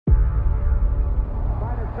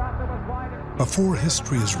Before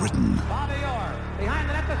history is written,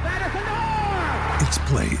 it's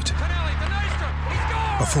played.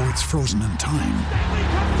 Before it's frozen in time,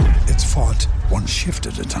 it's fought one shift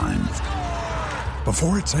at a time.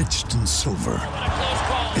 Before it's etched in silver,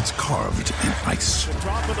 it's carved in ice.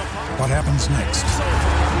 What happens next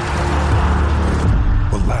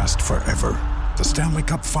will last forever. The Stanley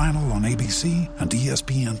Cup Final on ABC and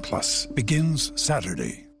ESPN Plus begins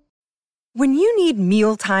Saturday. When you need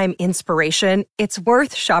mealtime inspiration, it's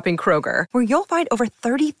worth shopping Kroger, where you'll find over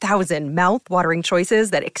 30,000 mouth-watering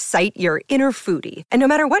choices that excite your inner foodie. And no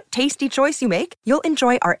matter what tasty choice you make, you'll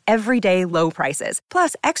enjoy our everyday low prices,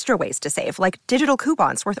 plus extra ways to save, like digital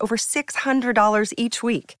coupons worth over $600 each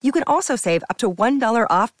week. You can also save up to $1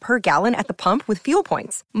 off per gallon at the pump with fuel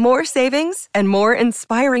points. More savings and more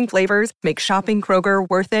inspiring flavors make shopping Kroger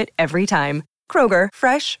worth it every time. Kroger,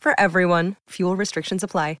 fresh for everyone. Fuel restrictions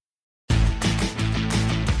apply.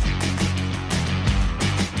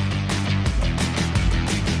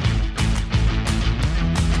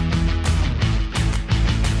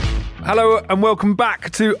 Hello and welcome back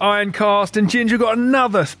to Ironcast. And Ginger, got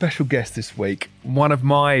another special guest this week. One of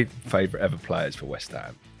my favourite ever players for West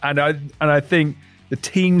Ham. And I think the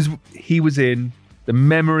teams he was in, the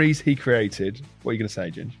memories he created. What are you going to say,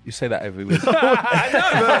 Ginger? You say that every week. I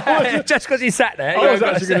know, but just because he sat there. I was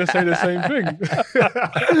actually going to say the same thing.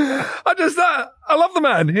 I love the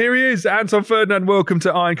man. Here he is, Anton Ferdinand. Welcome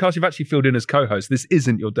to Ironcast. You've actually filled in as co-host. This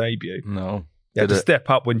isn't your debut. No. You had to step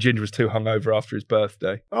up when Ginger was too hungover after his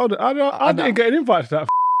birthday. I didn't get an invite to that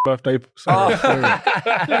birthday. I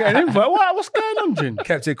didn't get an invite. What's going on, Gin?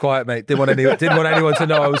 Kept it quiet, mate. Didn't want anyone to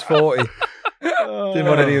know I was 40. Didn't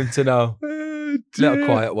want anyone to know. Little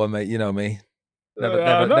quiet one, mate. You know me. Never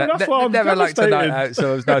liked a night out,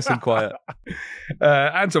 so it was nice and quiet.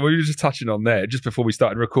 Anton, we were just touching on there just before we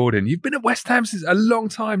started recording. You've been at West Ham since a long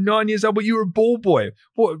time, 9 years old, but you were a ball boy.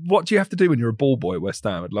 What do you have to do when you're a ball boy at West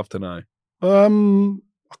Ham? I'd love to know. I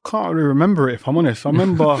can't really remember it, if I'm honest. I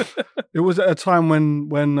remember it was at a time when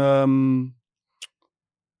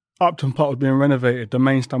Upton Park was being renovated. The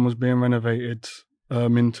main stand was being renovated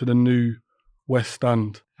into the new West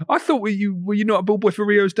Stand. I thought were you not a ball boy for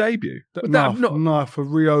Rio's debut? No, for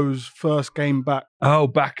Rio's first game back. Oh,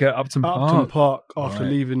 back at Upton Park after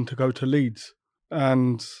leaving to go to Leeds.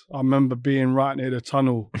 And I remember being right near the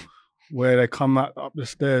tunnel where they come up the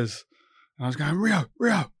stairs. And I was going,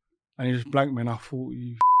 Rio. And he just blanked me and I thought,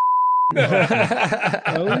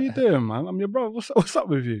 what are you doing, man? I'm your brother. What's up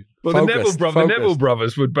with you? Well, the Neville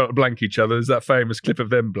brothers would blank each other. There's that famous clip of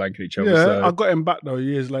them blanking each other. Yeah, so. I got him back though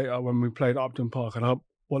years later when we played at Upton Park and I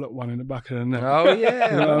walloped one in the back of the neck. Oh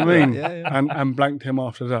yeah. You know what I mean? Yeah. And blanked him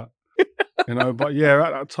after that. But yeah,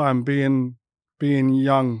 at that time, being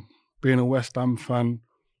young, being a West Ham fan,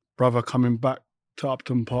 brother coming back to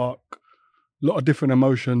Upton Park, a lot of different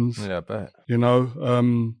emotions. Yeah, I bet.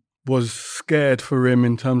 Was scared for him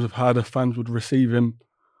in terms of how the fans would receive him,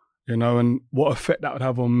 and what effect that would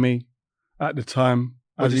have on me at the time.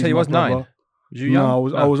 What did you say he was 9? Was you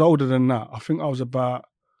young? No, I was older than that. I think I was about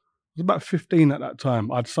 15 at that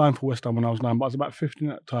time. I'd signed for West Ham when I was 9, but I was about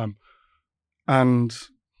 15 at that time. And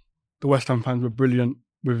the West Ham fans were brilliant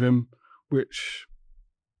with him, which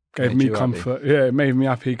gave me comfort. Happy. Yeah, it made me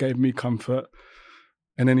happy, gave me comfort.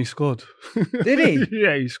 And then he scored. Did he?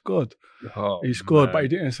 Yeah, he scored. He scored, but he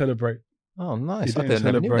didn't celebrate. Oh, nice. He didn't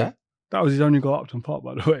celebrate. That was his only goal at Upton Park,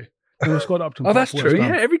 by the way. He never scored at Upton Park. Oh, that's true.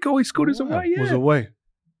 Yeah, every goal he scored was away. Yeah, was away.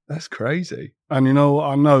 That's crazy. And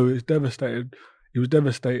I know he's devastated. He was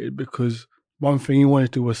devastated because one thing he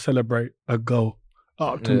wanted to do was celebrate a goal at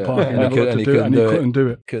Upton Park. He never got to do it, and he couldn't do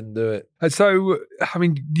it. Couldn't do it. And so, I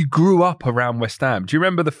mean, you grew up around West Ham. Do you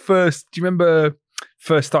remember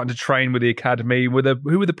first starting to train with the academy? Who were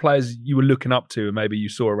the players you were looking up to and maybe you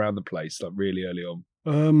saw around the place like really early on?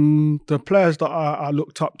 The players that I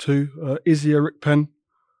looked up to, Izzy Rickpen,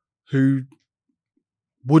 who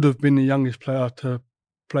would have been the youngest player to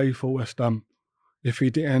play for West Ham if he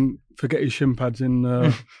didn't forget his shin pads in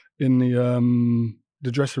the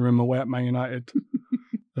dressing room away at Man United.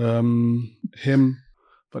 Him,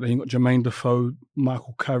 but then you got Jermaine Defoe,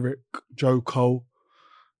 Michael Carrick, Joe Cole.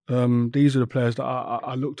 These are the players that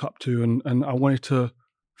I looked up to and I wanted to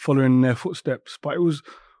follow in their footsteps. But it was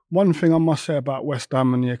one thing I must say about West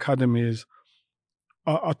Ham and the academy is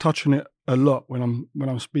I touch on it a lot when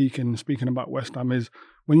I'm speaking about West Ham is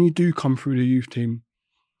when you do come through the youth team,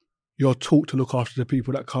 you're taught to look after the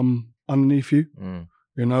people that come underneath you.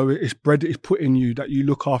 It's put in you that you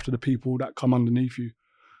look after the people that come underneath you.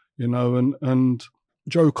 And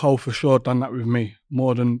Joe Cole for sure done that with me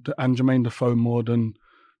and Jermaine Defoe more than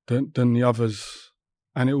the others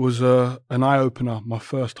And it was an eye-opener, my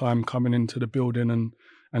first time coming into the building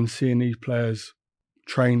and seeing these players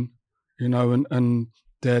train, you know, and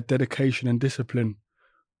their dedication and discipline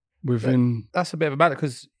within... That's a bit of a matter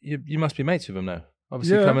because you must be mates with them now.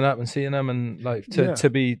 Obviously coming up and seeing them and like to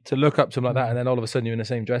look up to them like that and then all of a sudden you're in the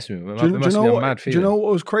same dressing room. It must be a mad feeling. Do you know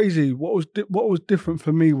what was crazy? What was different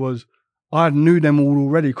for me was I knew them all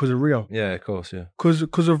already because of Rio. Yeah, of course, yeah.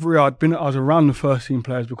 Because of Rio, I was around the first team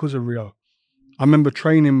players because of Rio. I remember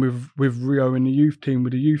training with Rio in the youth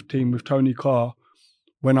team with Tony Carr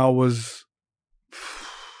when I was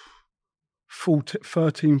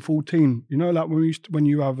 13, 14. You know, like when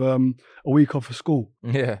you have a week off of school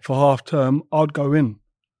for half term, I'd go in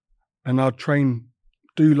and I'd train,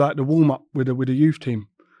 do like the warm up with the youth team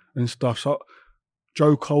and stuff. So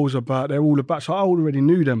Joe Cole's they're all about. So I already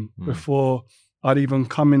knew them before I'd even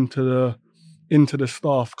come onto the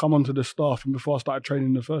staff, and before I started training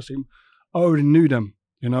in the first team, I already knew them,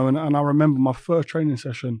 you know. And I remember my first training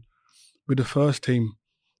session with the first team.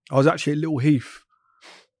 I was actually at Little Heath.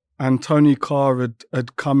 And Tony Carr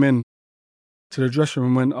had come in to the dressing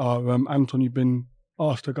room and went, Anton, you've been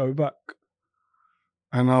asked to go back.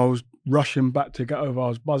 And I was rushing back to get over. I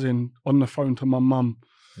was buzzing on the phone to my mum,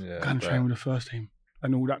 going to train with the first team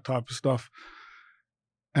and all that type of stuff.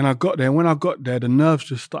 And I got there. And when I got there, the nerves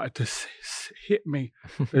just started to hit me.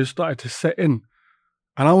 They just started to set in.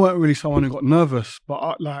 And I weren't really someone who got nervous, but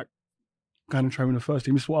I like going to train with the first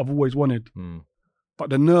team. This is what I've always wanted.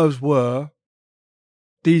 But the nerves were...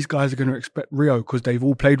 These guys are going to expect Rio because they've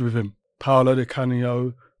all played with him. Paolo Di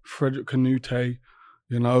Canio, Frederick Canute,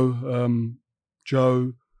 you know,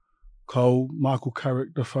 Joe, Cole, Michael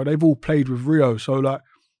Carrick, Defoe. They've all played with Rio. So, like,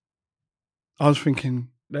 I was thinking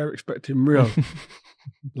they're expecting Rio.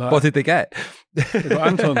 Like, what did they get? They got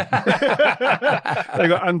Anton. They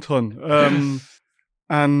got Anton.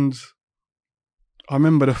 And I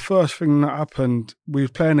remember the first thing that happened, we were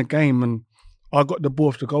playing a game and I got the ball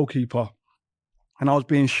off the goalkeeper. And I was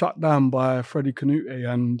being shut down by Freddie Canute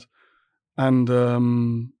and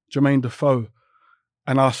Jermaine Defoe.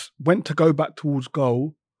 And I went to go back towards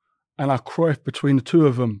goal and I Cruyffed between the two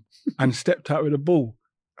of them and stepped out with the ball.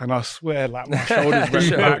 And I swear, like, my shoulders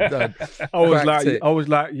went back. I was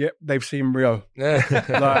like, yep, they've seen Rio.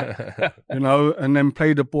 Like, you know, and then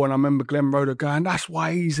played the ball. And I remember Glenn Roeder going, that's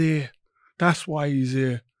why he's here. That's why he's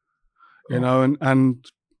here. You know, and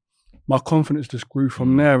my confidence just grew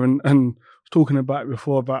from there. And talking about it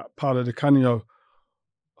before about Paolo Di Canio,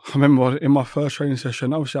 I remember in my first training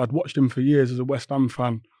session, obviously I'd watched him for years as a West Ham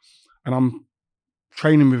fan, and I'm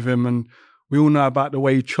training with him, and we all know about the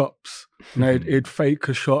way he chops. You know, he'd fake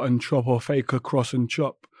a shot and chop, or fake a cross and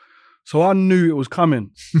chop. So I knew it was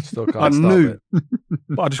coming. Still can't stop it.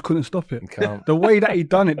 But I just couldn't stop it. The way that he'd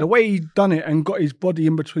done it and got his body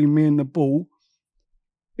in between me and the ball,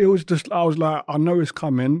 it was just, I was like, I know it's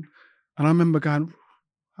coming. And I remember going,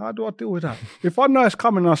 how do I deal with that? If I know it's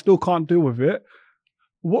coming and I still can't deal with it,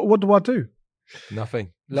 what do I do?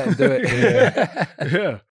 Nothing. Let him do it.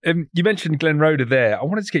 Yeah. You mentioned Glenn Roeder there. I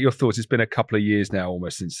wanted to get your thoughts. It's been a couple of years now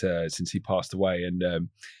almost since he passed away. And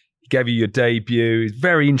he gave you your debut. He's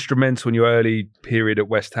very instrumental in your early period at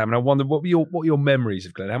West Ham. And I wonder, what were your memories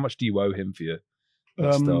of Glenn? How much do you owe him for your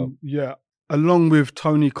start? Yeah. Along with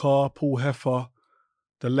Tony Carr, Paul Heffer,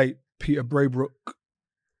 the late Peter Braybrook,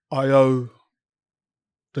 I owe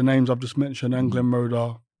the names I've just mentioned and Glenn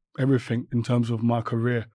Roeder everything in terms of my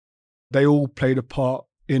career. They all played a part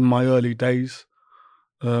in my early days,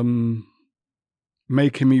 making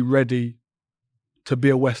me ready to be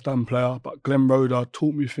a West Ham player. But Glenn Roeder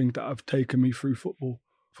taught me things that have taken me through football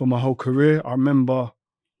for my whole career. I remember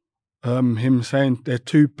him saying, there are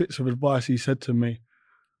two bits of advice he said to me.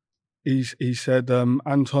 He said,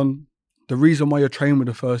 Anton, the reason why you're training with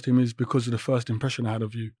the first team is because of the first impression I had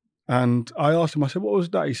of you. And I asked him, I said, what was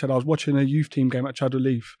that? He said, I was watching a youth team game at Chadder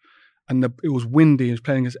Leaf and it was windy. He was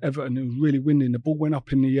playing against Everton. It was really windy and the ball went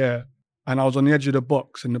up in the air and I was on the edge of the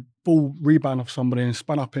box and the ball rebounded off somebody and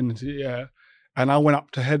spun up into the air. And I went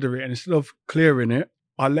up to header it and instead of clearing it,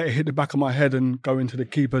 I let it hit the back of my head and go into the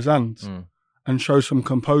keeper's hands and show some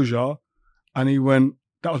composure. And he went,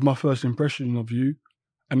 that was my first impression of you.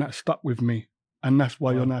 And that stuck with me. And that's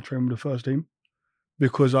why you're now training with the first team.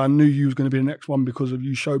 Because I knew you was going to be the next one because of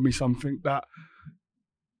you showed me something that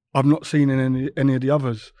I've not seen in any of the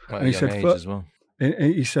others. And he said, as well.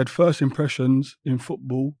 He said, first impressions in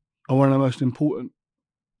football are one of the most important,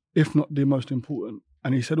 if not the most important.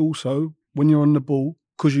 And he said also, when you're on the ball,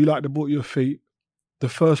 because you like the ball at your feet, the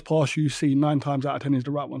first pass you see 9 times out of 10 is the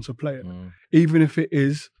right one to play it. Even if it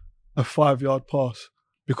is a 5-yard pass,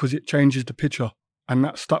 because it changes the picture. And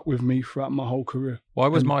that stuck with me throughout my whole career. Why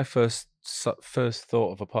was my first first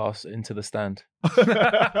thought of a pass into the stand.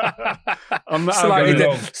 I'm not slightly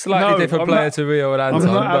different player to Rio and Anton.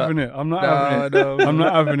 I'm not having it. I'm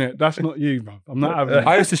not having it. That's not you, bro. I'm not having it.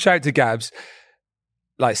 I used to shout to Gabs,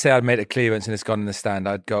 like say I'd made a clearance and it's gone in the stand.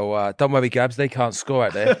 I'd go, "Don't worry, Gabs, they can't score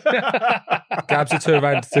out there." Gabs would turn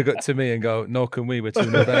around to me and go, "No, can we? We're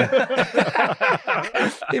 2-0 down."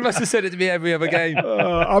 He must have said it to me every other game.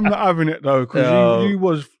 I'm not having it though,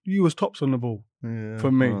 because you was tops on the ball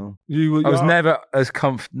for me. Well, I was never as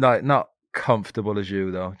not comfortable as you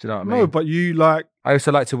though. Do you know what I mean? No, but you like. I used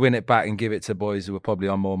to like to win it back and give it to boys who were probably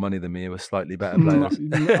on more money than me, who were slightly better players.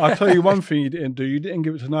 I'll tell you one thing you didn't do. You didn't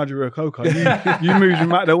give it to Nigel Rokoko. You moved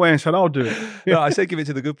him out of the way and said, "I'll do it." No, I said give it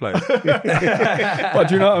to the good players. But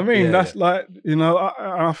do you know what I mean? Yeah, that's like,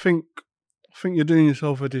 I think you're doing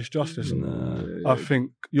yourself a disjustice. No. I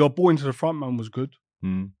think your ball into the front man was good.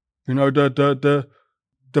 You know, the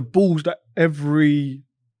balls that every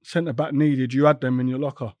centre back needed, you had them in your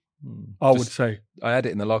locker. I would say. I had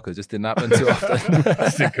it in the locker, just didn't happen too often.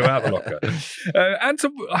 Just didn't come out of the locker. And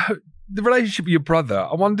so, the relationship with your brother,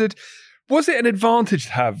 I wondered, was it an advantage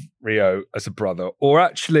to have Rio as a brother? Or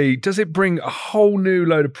actually, does it bring a whole new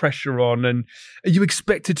load of pressure on? And are you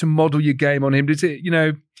expected to model your game on him?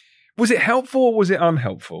 Was it helpful or was it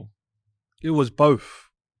unhelpful? It was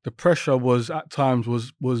both. The pressure was, at times,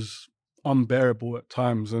 was unbearable at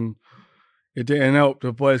times. And it didn't help.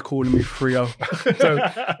 The boys calling me Frio. So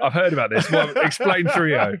I've heard about this. Well, explain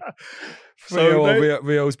Frio.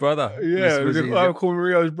 Rio's brother. Yeah, I call him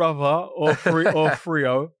Rio's brother or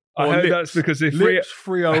Frio. I heard that's because if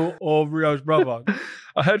Frio or Rio's brother.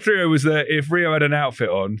 I heard Frio was there. If Rio had an outfit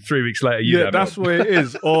on, 3 weeks later, you'd have that's it on. what it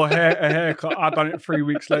is. Or a haircut. I done it 3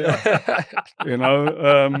 weeks later.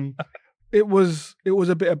 It was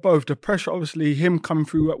a bit of both. The pressure, obviously, him coming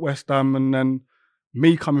through at West Ham and then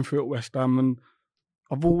me coming through at West Ham. And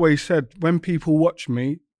I've always said, when people watch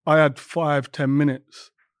me, I had 5-10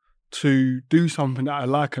 minutes to do something that I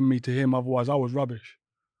liken me to him. Otherwise, I was rubbish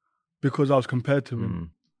because I was compared to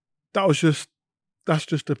him. That's just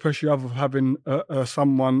the pressure you have of having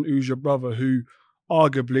someone who's your brother, who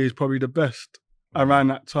arguably is probably the best around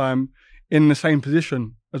that time in the same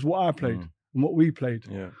position as what I played and what we played.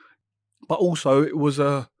 Yeah. But also, it was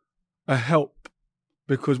a help.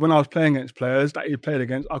 Because when I was playing against players that he played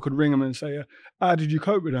against, I could ring them and say, "How did you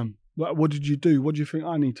cope with them? Like, what did you do? What do you think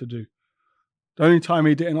I need to do?" The only time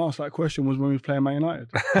he didn't ask that question was when we was playing Man United.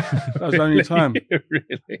 That was the only time.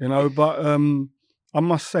 Really? But I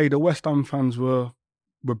must say the West Ham fans were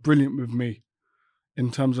brilliant with me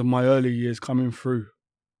in terms of my early years coming through.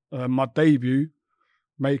 My debut,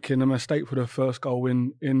 making a mistake for the first goal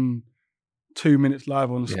in 2 minutes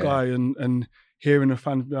live on Sky and hearing the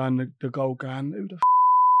fans behind the goal going, "Who the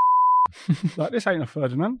like, this ain't a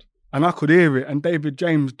Ferdinand." And I could hear it. And David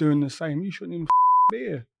James doing the same. "You shouldn't even be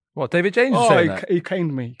here." What, David James was saying that? He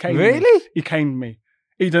caned me. Really? He caned me.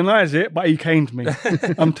 He denies it, but he caned me.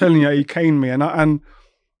 I'm telling you, he caned me.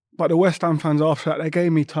 But the West Ham fans after that, they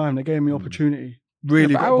gave me time. They gave me opportunity.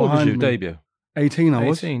 Really got how old behind was you, me. debut? 18, I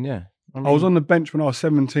was. 18, yeah. I was on the bench when I was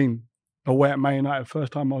 17, away at Man United.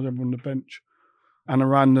 First time I was ever on the bench. And I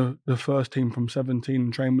ran the first team from 17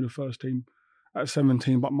 and trained with the first team at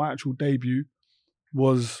 17. But my actual debut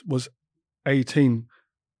was 18.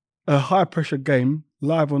 A high-pressure game,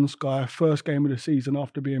 live on Sky, first game of the season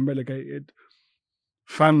after being relegated.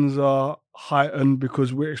 Fans are heightened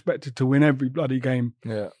because we're expected to win every bloody game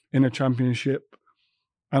in a championship.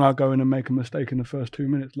 And I go in and make a mistake in the first 2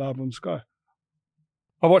 minutes live on Sky.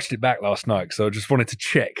 I watched it back last night, so I just wanted to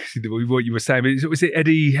check what you were saying. Was it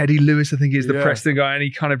Eddie Lewis, I think is the Preston guy, and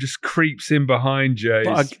he kind of just creeps in behind you.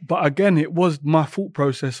 But again, it was my thought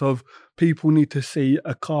process of people need to see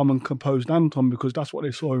a calm and composed Anton because that's what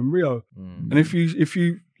they saw in Rio. And if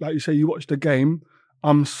you like you say, you watch the game,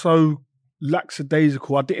 I'm so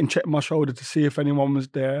lackadaisical. I didn't check my shoulder to see if anyone was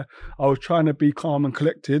there. I was trying to be calm and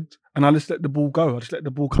collected, and I just let the ball go. I just let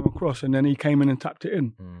the ball come across, and then he came in and tapped it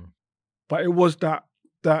in. But it was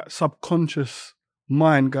that subconscious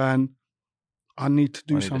mind going, I need to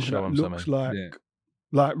do something that looks like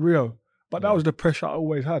Rio. But that was the pressure I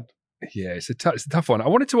always had. Yeah, it's a tough one. I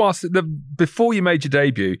wanted to ask, before you made your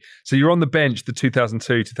debut, so you're on the bench the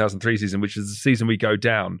 2002-2003 season, which is the season we go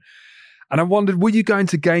down. And I wondered, were you going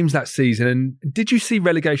to games that season? And did you see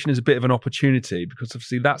relegation as a bit of an opportunity? Because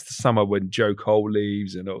obviously that's the summer when Joe Cole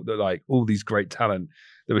leaves and all these great talent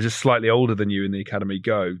that were just slightly older than you in the academy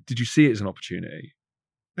go. Did you see it as an opportunity?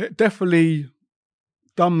 It definitely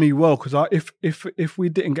done me well because if we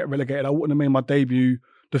didn't get relegated, I wouldn't have made my debut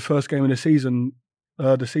the first game of the season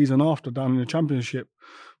after down in the Championship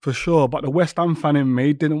for sure. But the West Ham fan in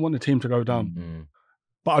me didn't want the team to go down.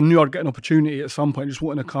 But I knew I'd get an opportunity at some point. Just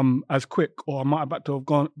wanted to come as quick, or I might have had to have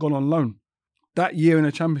gone on loan. That year in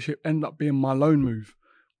the Championship ended up being my loan move,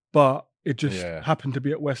 but it just happened to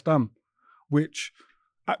be at West Ham, which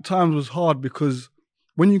at times was hard because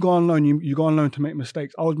when you go on loan, you go on loan to make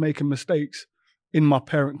mistakes. I was making mistakes in my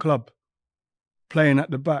parent club, playing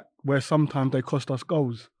at the back, where sometimes they cost us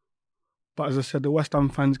goals. But as I said, the West Ham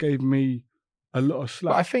fans gave me a lot of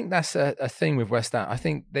slack. But I think that's a thing with West Ham. I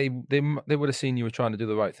think they would have seen you were trying to do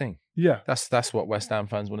the right thing. Yeah. That's what West Ham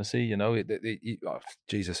fans want to see, you know.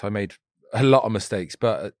 Jesus, I made a lot of mistakes,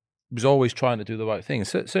 but I was always trying to do the right thing. And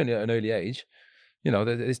certainly at an early age, you know,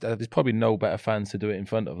 there's probably no better fans to do it in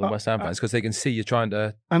front of than West Ham fans, because they can see you trying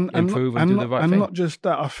to improve and do the right thing. And not just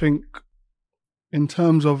that, I think in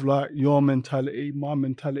terms of like your mentality, my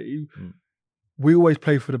mentality, we always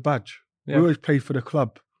play for the badge. Yeah. We always play for the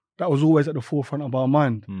club. That was always at the forefront of our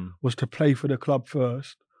mind, was to play for the club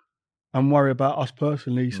first and worry about us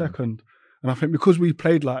personally second. And I think because we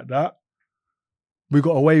played like that, we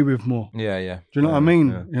got away with more. Yeah, yeah. Do you know what I mean?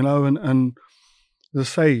 Yeah. You know, and as I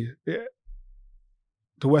say,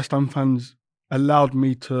 the West Ham fans allowed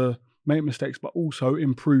me to make mistakes, but also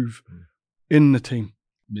improve in the team.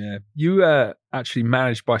 Yeah. You actually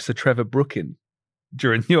managed by Sir Trevor Brooking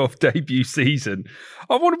during your debut season.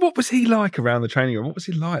 I wonder, what was he like around the training room? What was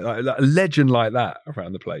he like a legend like that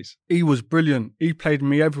around the place? He was brilliant. He played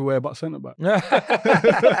me everywhere but centre-back.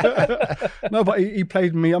 No, but he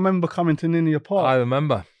played me. I remember coming to Ninia Park. I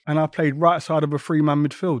remember. And I played right side of a 3-man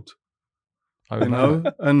midfield. I remember. You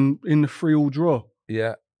know, and in the 3-all draw.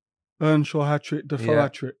 Yeah. Earnshaw hat-trick, Defoe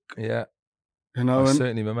hat-trick. Yeah. You know, I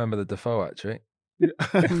certainly remember the Defoe hat-trick.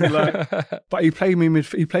 But he played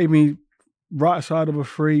me right side of a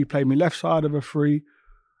 3, he played me left side of a 3.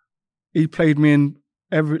 He played me in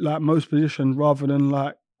every, like, most positions rather than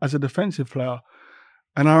like as a defensive player.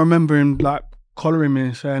 And I remember him like collaring me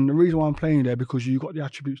and saying, the reason why I'm playing you there because you got the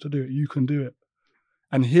attributes to do it. You can do it.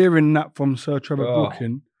 And hearing that from Sir Trevor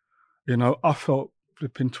Brooking, you know, I felt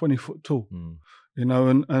flipping 20 foot tall. You know,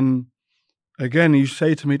 and again, he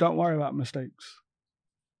say to me, don't worry about mistakes.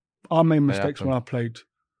 I made mistakes when I played.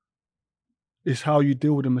 It's how you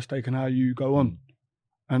deal with a mistake and how you go on.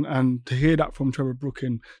 And to hear that from Trevor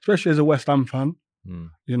Brooking, especially as a West Ham fan,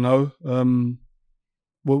 you know,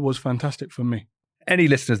 was fantastic for me. Any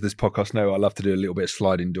listeners of this podcast know I love to do a little bit of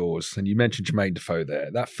sliding doors. And you mentioned Jermaine Defoe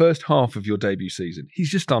there. That first half of your debut season,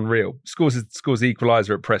 he's just unreal. Scores the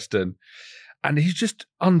equaliser at Preston. And he's just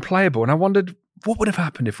unplayable. And I wondered, what would have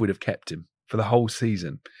happened if we'd have kept him for the whole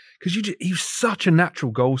season? Because he was such a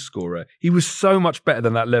natural goal scorer. He was so much better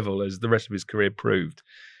than that level, as the rest of his career proved.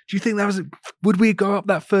 Do you think would we go up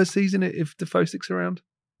that first season if Defoe sticks around?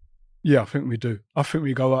 Yeah, I think we do. I think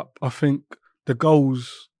we go up. I think the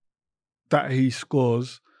goals that he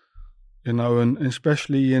scores, you know, and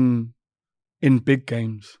especially in big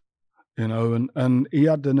games, you know, and he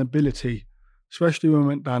had an ability, especially when we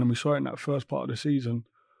went down and we saw it in that first part of the season,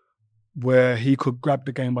 where he could grab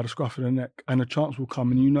the game by the scruff of the neck and a chance will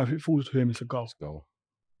come, and you know if it falls to him, it's a goal.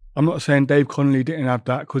 I'm not saying Dave Connolly didn't have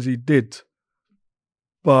that, because he did,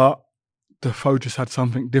 but Defoe just had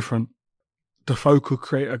something different. Defoe could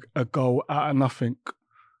create a goal out of nothing.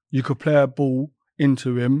 You could play a ball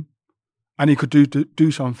into him and he could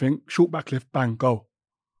do something, short back lift, bang, goal.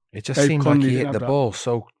 It just seemed like he hit the ball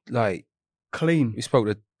so like clean. We spoke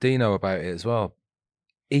to Dino about it as well.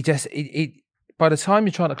 He by the time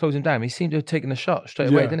you're trying to close him down, he seemed to have taken the shot straight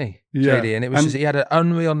away, didn't he? Yeah. JD, and it was he had an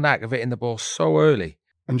unreal knack of hitting the ball so early.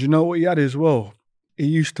 And you know what he had as well? He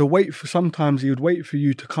used to sometimes he would wait for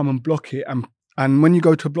you to come and block it, and when you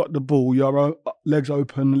go to block the ball, your legs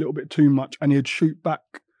open a little bit too much, and he'd shoot back.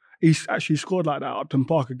 He actually scored like that at Upton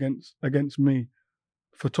Park against me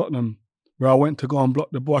for Tottenham, where I went to go and block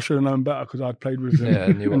the ball. I should have known better because I'd played with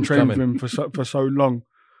him and trained with him for so long.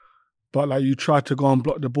 But like, you try to go and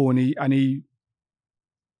block the ball, and he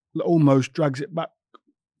almost drags it back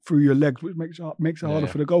through your legs, which makes it harder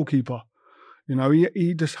for the goalkeeper. You know,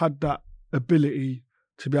 he just had that ability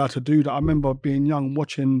to be able to do that. I remember being young,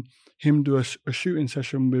 watching him do a shooting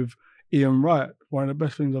session with Ian Wright, one of the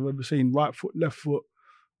best things I've ever seen. Right foot, left foot,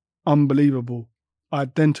 unbelievable,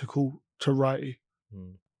 identical to Wrighty.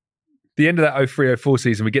 The end of that 03-04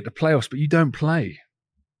 season, we get the playoffs, but you don't play.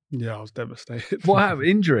 Yeah, I was devastated. What happened?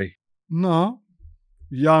 Injury? No,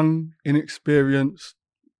 young, inexperienced,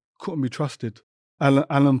 couldn't be trusted.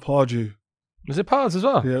 Alan Pardew. Was it Pards as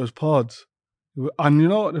well? Yeah, it was Pards. And you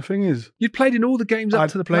know what the thing is? You'd played in all the games up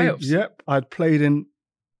to the playoffs. Yep, I'd played in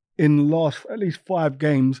last at least 5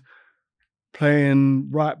 games, playing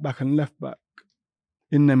right back and left back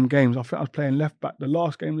in them games. I think I was playing left back. The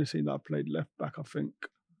last game of the season I played left back, I think.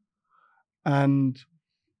 And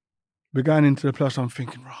we're going into the playoffs. I'm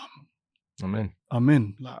thinking, I'm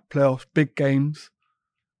in. Like playoffs, big games.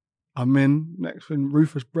 I'm in. Next thing,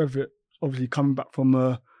 Rufus Brevitt, obviously coming back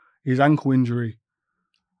from his ankle injury.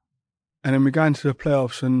 And then we go into the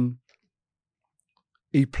playoffs and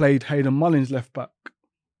he played Hayden Mullins left back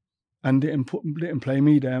and didn't play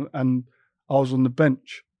me there. And I was on the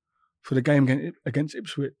bench for the game against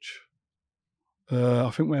Ipswich. I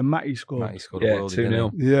think where Matty scored. Matty scored a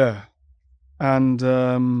worldie, 2-0. Yeah.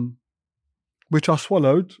 And which I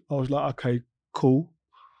swallowed. I was like, okay, cool.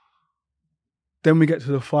 Then we get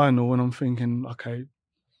to the final and I'm thinking, okay,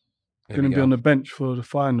 going to be on the bench for the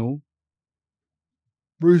final.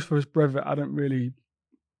 Rufus Brevitt, I don't really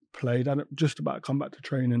played. I just about come back to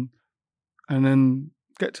training. And then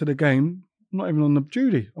get to the game, I'm not even on the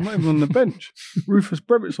duty. I'm not even on the bench. Rufus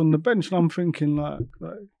Brevitt's on the bench and I'm thinking like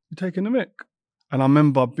you're taking the mick. And I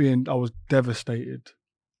remember I was devastated,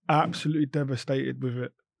 absolutely devastated with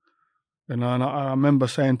it. And I remember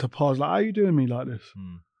saying to Paz, like, how are you doing me like this?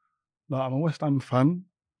 Like, I'm a West Ham fan.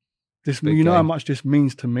 You know how much this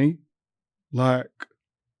means to me. Like,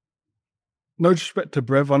 no disrespect to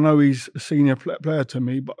Brev. I know he's a senior player to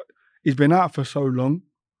me, but he's been out for so long.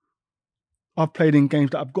 I've played in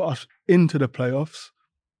games that have got us into the playoffs,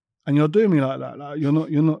 and you're doing me like that. Like, you're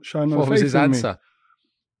not showing no faith in me. What was his answer?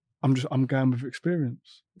 I'm going with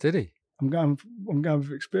experience. Did he? I'm going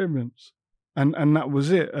with experience, and that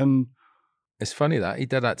was it. And it's funny that he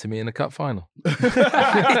did that to me in the cup final. He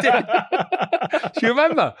did. Do you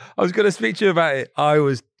remember? I was going to speak to you about it. I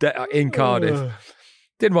was in Cardiff.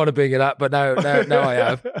 Didn't want to bring it up, but now I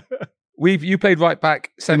have. You played right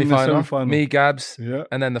back semi-final. Me, Gabs,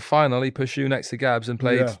 and then the final. He pushed you next to Gabs and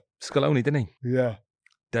played Scaloni, didn't he? Yeah,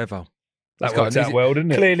 Devo. That worked out well,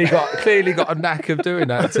 didn't it? Clearly got a knack of doing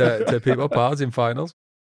that to people apart in finals.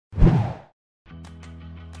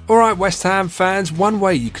 All right, West Ham fans, one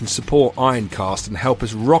way you can support Ironcast and help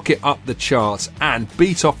us rocket up the charts and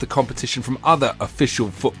beat off the competition from other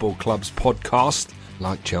official football clubs' podcasts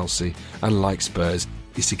like Chelsea and like Spurs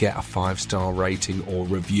is to get a 5-star rating or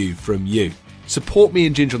review from you. Support me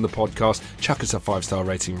and Ginger on the podcast, chuck us a 5-star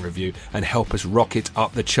rating and review and help us rocket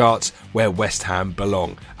up the charts where West Ham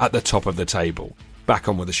belong, at the top of the table. Back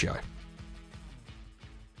on with the show.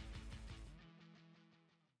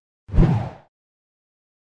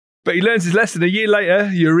 But he learns his lesson. A year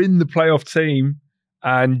later, you're in the playoff team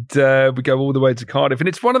and we go all the way to Cardiff. And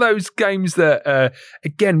it's one of those games that,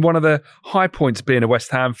 again, one of the high points of being a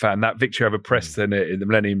West Ham fan, that victory over Preston in the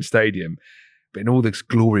Millennium Stadium. But in all this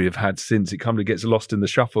glory I've had since, it kind of gets lost in the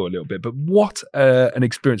shuffle a little bit. But what an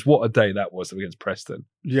experience, what a day that was against Preston.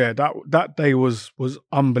 Yeah, that day was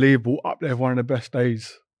unbelievable. Up there, one of the best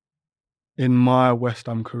days in my West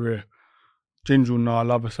Ham career. Ginger will know I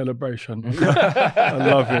love a celebration. I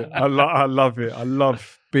love it. I love it. I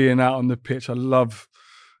love being out on the pitch. I love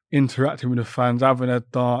interacting with the fans, having a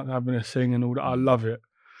dance, having a sing and all that. I love it.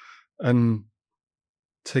 And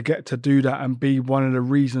to get to do that and be one of the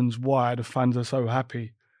reasons why the fans are so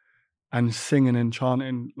happy and singing and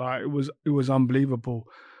chanting, like it was unbelievable.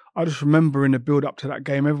 I just remember in the build up to that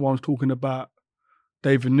game, everyone was talking about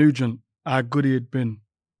David Nugent, how good he had been.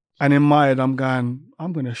 And in my head, I'm going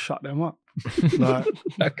to shut them up. Like,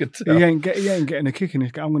 I could tell. He ain't getting a kick in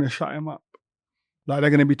this game. I'm going to shut him up. Like, they're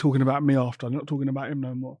going to be talking about me after. I'm not talking about him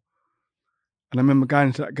no more. And I remember going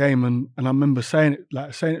into that game and I remember saying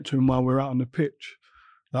it to him while we were out on the pitch,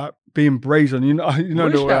 like being brazen. You know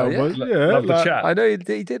the way I was. Love the chat. I know he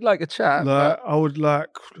did like a chat. Like, I would like,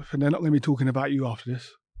 and they're not going to be talking about you after this.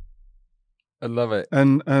 I love it.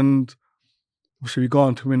 And obviously we go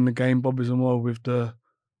on to win the game, Bobby's and well with the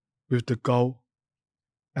goal.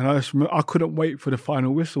 And I just remember, I couldn't wait for the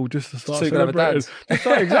final whistle just to start so celebrating.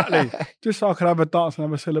 Exactly. Just so I could have a dance and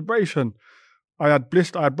have a celebration. I had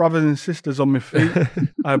brothers and sisters on my feet.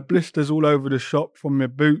 I had blisters all over the shop from my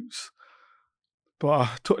boots. But I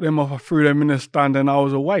took them off, I threw them in the stand and I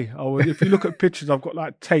was away. If you look at pictures, I've got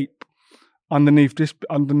like tape underneath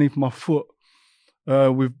my foot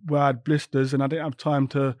where I had blisters and I didn't have time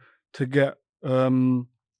to get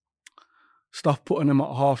stuff put on them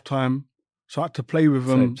at half time. So I had to play with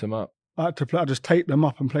them. Taped them up. I just taped them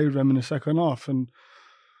up and played with them in the second half. And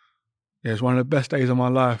yeah, it's one of the best days of my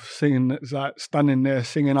life. Singing, it's like standing there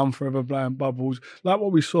singing "I'm Forever Blowing Bubbles," like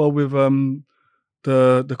what we saw with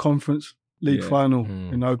the Conference League final.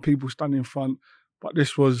 You know, people standing in front. But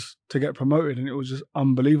this was to get promoted, and it was just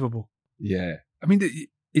unbelievable. Yeah, I mean,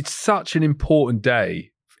 it's such an important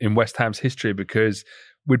day in West Ham's history because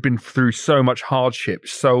we'd been through so much hardship,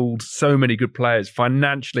 sold so many good players,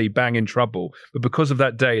 financially bang in trouble. But because of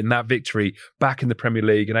that day and that victory, back in the Premier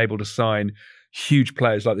League and able to sign huge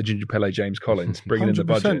players like the Ginger Pele, James Collins, bringing in the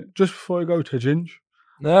budget. Just before we go to Ginge,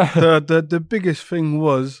 the biggest thing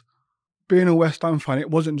was being a West Ham fan. It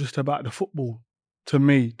wasn't just about the football to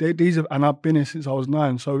me. And I've been here since I was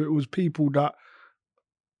 9, so it was people that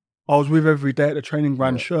I was with every day at the training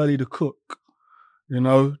ground. Yeah. Shirley the cook,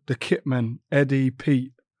 the kitmen, Eddie,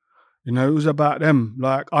 Pete. It was about them.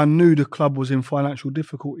 Like, I knew the club was in financial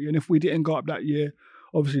difficulty, and if we didn't go up that year,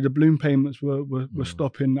 obviously the balloon payments were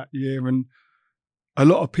stopping that year, and a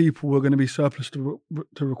lot of people were going to be surplus to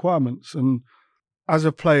requirements. And as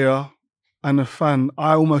a player and a fan,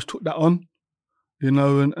 I almost took that on,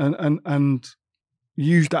 and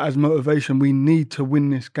used that as motivation. We need to win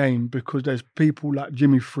this game because there's people like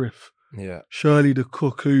Jimmy Frith, Shirley the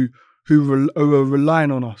cook, who are relying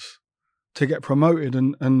on us to get promoted,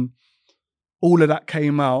 and all of that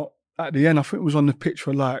came out at the end. I think it was on the pitch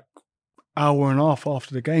for like hour and a half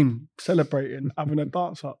after the game, celebrating, having a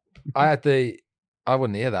dance up. I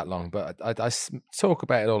wasn't here that long, but I talk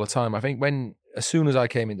about it all the time. I think as soon as I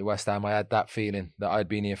came into West Ham, I had that feeling that I'd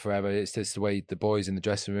been here forever. It's just the way the boys in the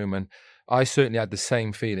dressing room, and I certainly had the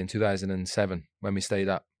same feeling in 2007 when we stayed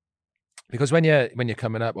up. Because when you're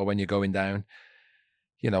coming up or when you're going down,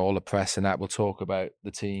 all the press and that will talk about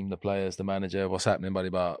the team, the players, the manager, what's happening,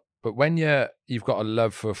 blah. But when you've got a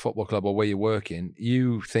love for a football club or where you're working,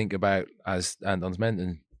 you think about, as Anton's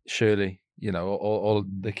mentioned, Shirley, all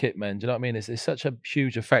the kit men. Do you know what I mean? It's such a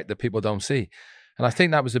huge effect that people don't see. And I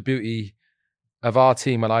think that was the beauty of our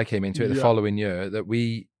team when I came into it the following year, that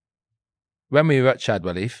when we were at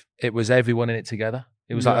Chadwell Heath, it was everyone in it together.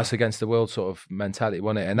 It was like us against the world sort of mentality,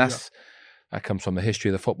 wasn't it? And that comes from the history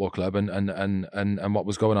of the football club and what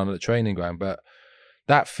was going on at the training ground. But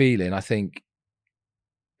that feeling, I think,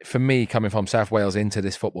 for me, coming from South Wales into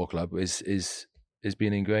this football club is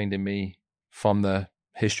being ingrained in me from the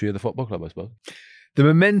history of the football club, I suppose. The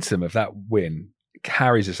momentum of that win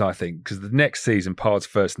carries us, I think, because the next season, Pard's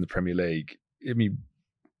first in the Premier League. I mean,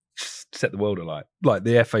 just set the world alight. Like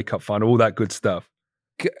the FA Cup final, all that good stuff.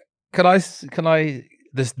 Can I?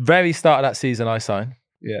 The very start of that season, I signed.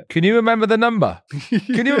 Yeah. Can you remember the number?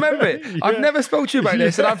 Can you remember it? I've never spoke to you about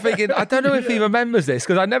this, and I'm thinking, I don't know if he remembers this,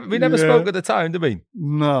 because we never spoke at the time, did we?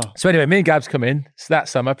 No. So anyway, me and Gabs come in. It's that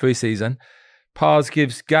summer, pre-season. Pars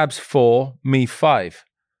gives Gabs 4, me 5.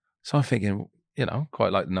 So I'm thinking,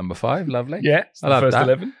 quite like the number 5. Lovely. Yeah, it's the first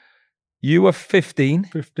 11. You were 15.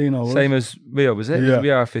 15, I was. Same as Rio, was it? Yeah.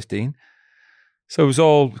 We are 15. So it was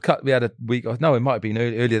all cut. We had a week. No, it might have been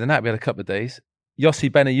earlier than that. We had a couple of days.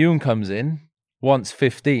 Yossi Benayoun comes in, wants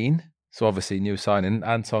 15. So obviously new signing.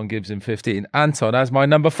 Anton gives him 15. Anton has my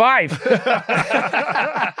number 5.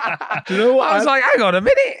 Do you know what? I was like, hang on a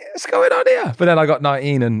minute, what's going on here? But then I got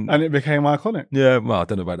 19 and it became iconic. Yeah, well, I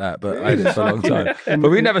don't know about that, but I did it for a long time.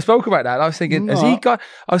 But we never spoke about that. I was thinking,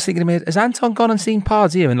 has Anton gone and seen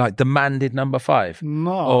Pards here and like demanded number 5?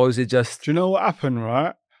 No. Or is it just... Do you know what happened,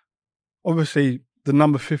 right? Obviously, the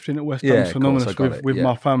number 15 at West Ham is synonymous with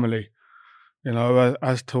my family,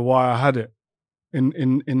 as to why I had it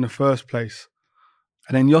in the first place.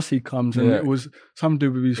 And then Yossi comes and it was something to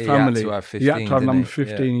do with his family. He had to have number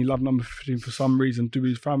 15. Yeah. He loved number 15 for some reason, to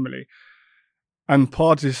his family. And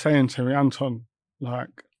Pards is saying to me, Anton, like,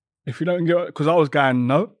 if you don't get it, because I was going,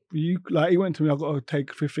 no, he went to me, I've got to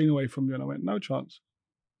take 15 away from you. And I went, no chance.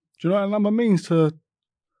 Do you know what that number means to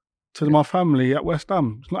my family at West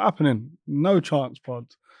Ham? It's not happening. No chance,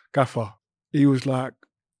 Pards. Gaffer. He was like,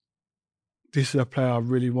 this is a player I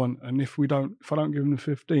really want. And if I don't give him the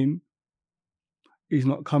 15, he's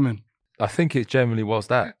not coming. I think it generally was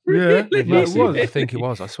that. Yeah, it was. I think it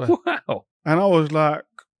was, I swear. Wow. And I was like...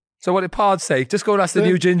 So what did Pard say? Just go and ask the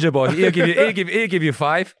new ginger boy. He'll give you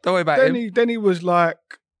 5. Don't worry about him. Then he was like...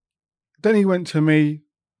 Then he went to me,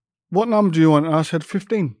 what number do you want? And I said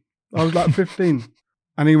 15. I was like 15.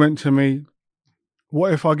 And he went to me,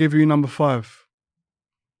 what if I give you number 5?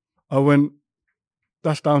 I went,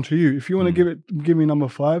 that's down to you. If you want to give me number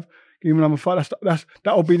 5, give me number 5.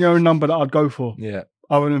 That'll be the only number that I'd go for. Yeah.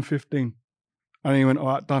 Other than 15. And he went, all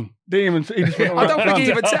right, done. He just went, all right,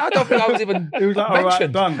 I don't think I was even He was like, all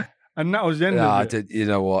right, done. And that was the end of it. You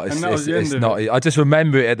know what? It's not. I just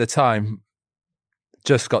remember it at the time.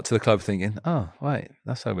 Just got to the club thinking, oh, right,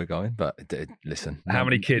 that's how we're going. But listen. How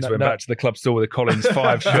many kids went back to the club store with a Collins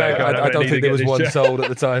 5 shirt? I don't think there was one sold at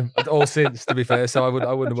the time. Or since, to be fair. So I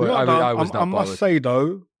wouldn't worry. I was not bothered. I must say,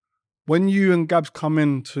 though, when you and Gabs come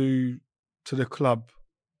into the club,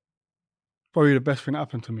 probably the best thing that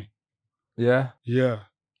happened to me. Yeah? Yeah.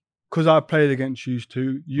 Because I played against you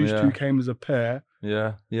two. You two came as a pair.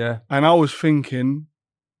 Yeah, yeah. And I was thinking...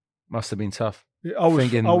 Must have been tough. I was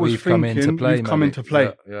thinking, come into play. You've come into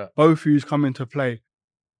play. Yeah. Both of you's come into play.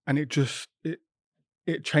 and it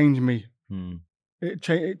changed me. Mm. It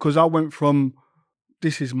changed because I went from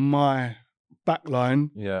this is my backline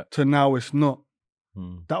to now it's not.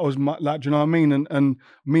 That was my, like, do you know what I mean? And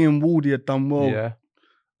me and Wardy had done well. Yeah.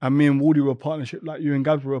 And me and Wardy were a partnership, like you and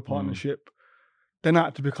Gabs were a partnership. Then I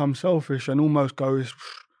had to become selfish and almost go,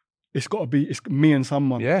 it's got to be, it's me and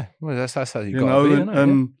someone. Yeah, well, that's how you got know, to be.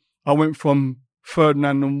 And I went from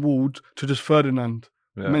Ferdinand and Ward to just Ferdinand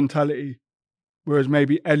mentality. Whereas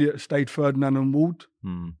maybe Elliot stayed Ferdinand and Ward.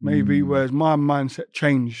 Maybe, whereas my mindset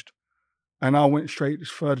changed. And I went straight to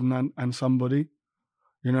Ferdinand and somebody.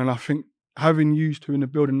 You know, and I think having used to in the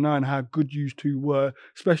building now and how good used to were,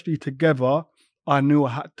 especially together, I knew I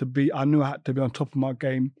had to be on top of my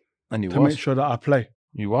game and make sure that I play.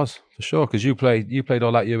 You was, for sure, because you played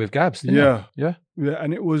all that year with Gabs, didn't you? Yeah. Yeah,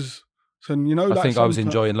 and it was, so you know, I think I was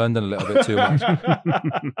enjoying London a little bit too much.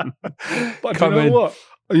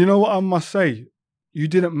 But you know what I must say? You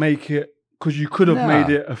didn't make it, because you could have made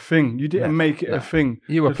it a thing. You didn't make it a thing.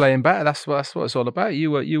 You were playing better. That's what it's all about.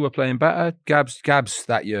 You were playing better. Gabs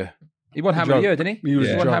that year. He won how many year, didn't he?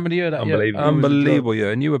 He won how many year that year? Unbelievable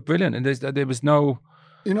year. And you were brilliant. And there was no,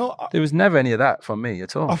 you know, there was never any of that from me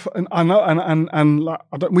at all. I know, and like,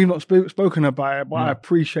 we've not spoken about it, but I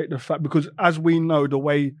appreciate the fact, because as we know the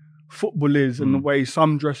way football is and the way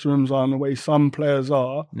some dressing rooms are and the way some players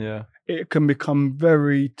are, it can become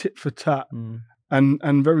very tit for tat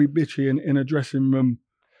and very bitchy in a dressing room,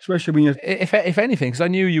 especially when you're... If anything, because I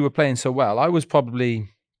knew you were playing so well, I was probably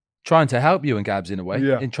trying to help you and Gabs in a way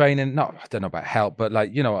in training. I don't know about help, but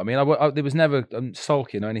like, you know what I mean? There was never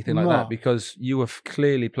sulking or anything like that, because you were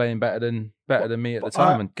clearly playing better than me at the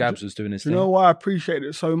time, and Gabs was doing his thing. You know why I appreciate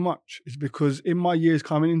it so much? Is because in my years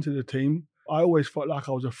coming into the team, I always felt like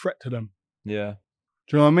I was a threat to them. Yeah.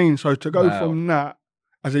 Do you know what I mean? So to go from that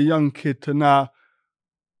as a young kid to now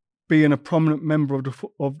being a prominent member of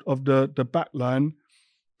the back line,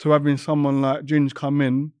 to having someone like Ginge come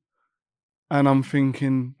in, and I'm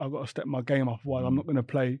thinking, I've got to step my game up, otherwise I'm not going to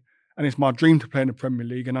play. And it's my dream to play in the Premier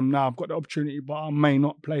League, and I've got the opportunity, but I may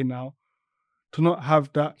not play now. To not have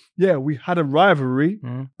that, we had a rivalry,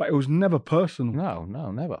 but it was never personal.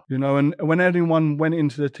 No, never. You know, and when anyone went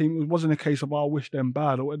into the team, it wasn't a case of, I wish them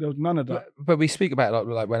bad, or there was none of that. But we speak about,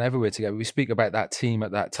 like whenever we're together, we speak about that team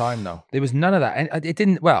at that time, though. There was none of that. And it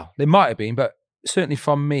didn't, well, there might have been, but certainly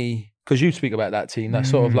from me, because you speak about that team, that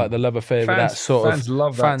sort of like the love affair with that sort of...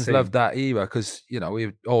 Fans loved that era, because, you know, we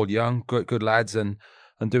were all young, good lads and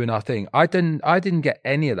doing our thing. I didn't get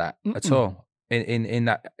any of that at all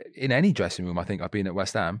in any dressing room I think I've been at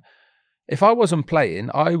West Ham. If I wasn't playing,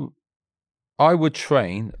 I would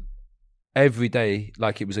train every day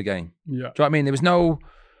like it was a game. Yeah. Do you know what I mean?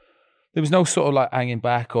 There was no sort of like hanging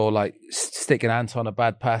back or like sticking Anton a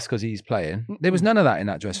bad pass because he's playing. There was none of that in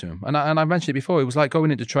that dressing room. And I mentioned it before. It was like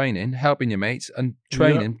going into training, helping your mates, and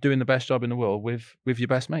training, doing the best job in the world with your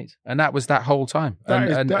best mates. And that was that whole time.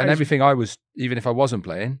 And everything I was, even if I wasn't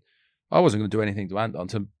playing, I wasn't going to do anything to Anton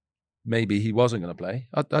to maybe he wasn't going to play.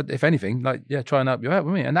 If anything, like, try and help you out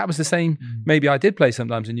with me. And that was the same. Maybe I did play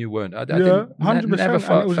sometimes and you weren't. I didn't, 100%. Never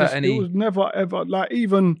felt any... It was never, ever, like,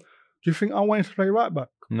 even, do you think I wanted to play right back?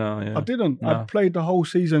 No, I didn't. No. I played the whole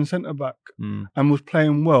season centre back and was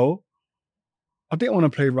playing well. I didn't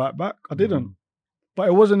want to play right back. I didn't. But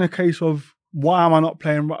it wasn't a case of why am I not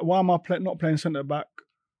playing right? Why am I not playing centre back?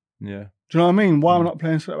 Yeah. Do you know what I mean? Why am I not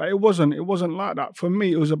playing centre back? It wasn't like that. For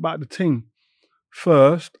me, it was about the team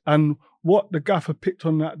first, and what the gaffer picked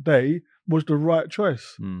on that day was the right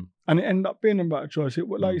choice, and it ended up being the right choice. It,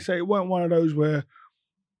 like you say, it weren't one of those where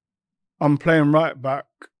I'm playing right back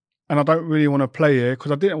and I don't really want to play here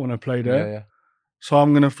because I didn't want to play there. Yeah. So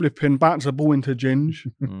I'm going to flip in, bounce the ball into Ginge,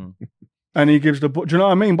 and he gives the ball. Do you know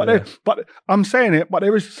what I mean? But but I'm saying it, but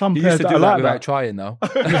there is some players that are like that. Without trying, though.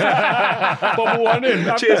 Bubble one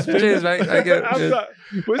in. Cheers, mate.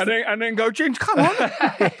 And then go, Ginge, come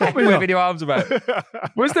on. Waving your arms about.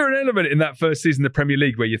 Was there an element in that first season of the Premier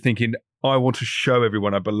League where you're thinking, I want to show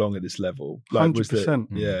everyone I belong at this level? Like, 100%.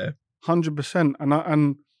 Yeah. 100%.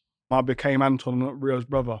 And I became Anton, Rio's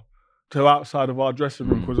brother, to outside of our dressing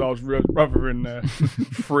room, because I was Rio's brother in there.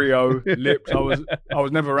 Frio, lips. I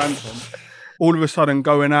was never Anton. All of a sudden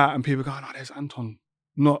going out and people going, oh, there's Anton,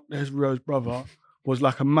 not there's Rio's brother, was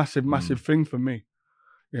like a massive, massive thing for me.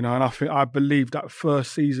 You know, and I believe that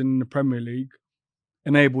first season in the Premier League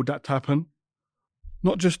enabled that to happen.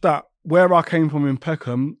 Not just that, where I came from in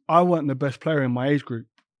Peckham, I weren't the best player in my age group,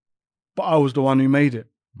 but I was the one who made it.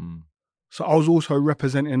 So I was also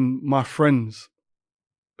representing my friends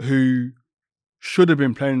who should have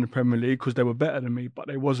been playing in the Premier League because they were better than me, but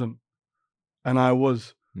they wasn't. And I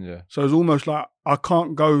was. Yeah. So it's almost like I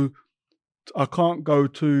can't go go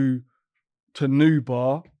to New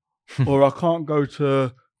Bar or I can't go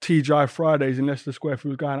to TGI Fridays in Leicester Square if we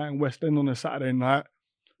was going out in West End on a Saturday night.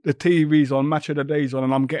 The TV's on, Match of the Day's on,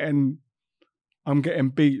 and I'm getting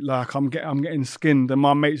beat, like I'm getting skinned, and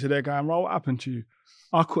my mates are there going, "Well, what happened to you?"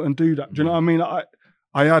 I couldn't do that. Do you know what I mean?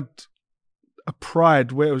 I had a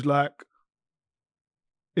pride where it was like,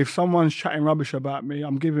 if someone's chatting rubbish about me,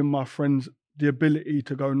 I'm giving my friends the ability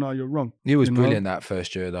to go, "No, you're wrong." You was brilliant that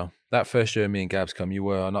first year, though. That first year, me and Gabs come, you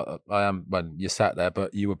were not. I am. Well, you sat there,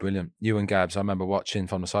 but you were brilliant. You and Gabs, I remember watching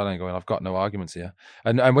from the sideline, going, "I've got no arguments here."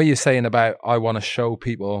 And when you're saying about, I want to show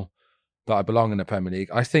people that I belong in the Premier League,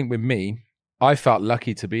 I think with me, I felt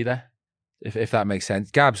lucky to be there. If that makes sense.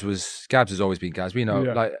 Gabs has always been Gabs. We know,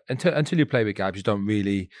 like until you play with Gabs, you don't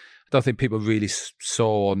really. I don't think people really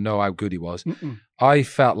saw or know how good he was. Mm-mm. I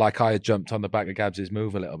felt like I had jumped on the back of Gabs'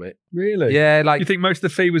 move a little bit. Really? Yeah. Like, you think most of the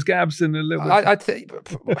fee was Gabs and a little bit? I think,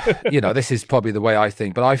 this is probably the way I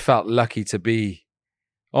think, but I felt lucky to be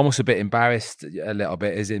almost a bit embarrassed a little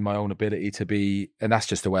bit, as in my own ability to be, and that's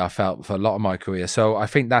just the way I felt for a lot of my career. So I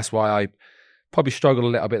think that's why I probably struggled a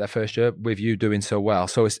little bit that first year with you doing so well.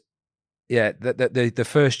 So it's, the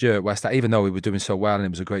first year at West Ham, even though we were doing so well and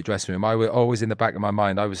it was a great dressing room, I was always in the back of my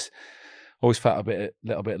mind, I was always felt a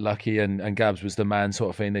little bit lucky, and Gabs was the man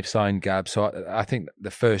sort of thing. They've signed Gabs. So I think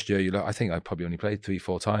the first year, I think I probably only played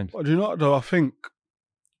 3-4 times. Well, do you know what, though? I think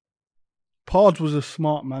Pards was a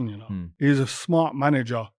smart man, you know. He's a smart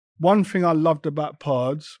manager. One thing I loved about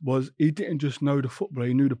Pards was he didn't just know the footballer,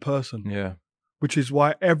 he knew the person. Yeah. Which is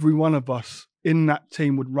why every one of us in that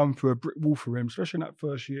team would run through a brick wall for him, especially in that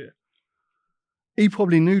first year. He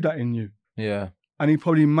probably knew that in you. Yeah. And he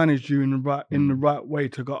probably managed you in the right way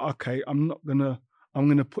to go, okay, I'm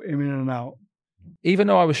gonna put him in and out. Even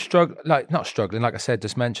though I was not struggling, like I said,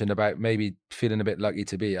 just mentioned about maybe feeling a bit lucky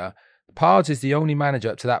to be here. Pards is the only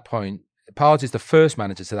manager up to that point. Pards is the first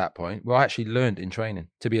manager to that point where I actually learned in training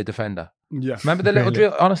to be a defender. Yes. Remember the little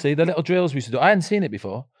drill? Honestly, the little drills we used to do. I hadn't seen it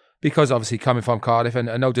before because obviously coming from Cardiff,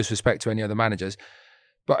 and no disrespect to any other managers,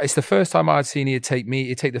 but it's the first time I'd seen he'd take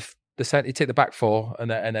the back four and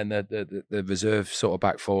then the reserve sort of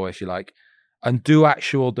back four, if you like, and do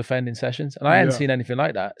actual defending sessions. And I hadn't seen anything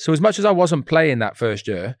like that. So as much as I wasn't playing that first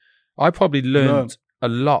year, I probably learned a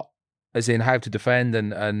lot, as in how to defend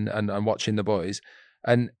and watching the boys.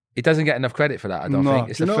 And it doesn't get enough credit for that, I don't think.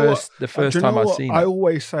 It's the first time I've seen it. I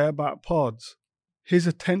always say about Pards, his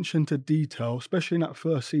attention to detail, especially in that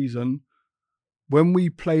first season, when we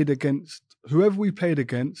played against whoever we played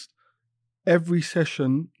against, every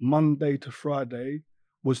session, Monday to Friday,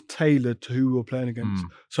 was tailored to who we were playing against.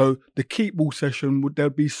 So the keep ball session,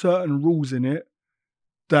 there'd be certain rules in it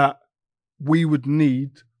that we would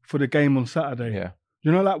need for the game on Saturday. Yeah.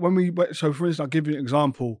 You know, like so for instance, I'll give you an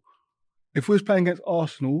example. If we was playing against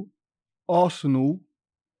Arsenal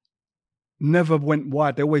never went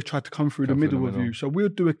wide. They always tried to come through the middle with you. So we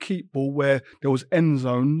would do a keep ball where there was end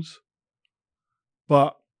zones,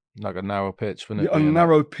 but like a narrow pitch, wouldn't it? A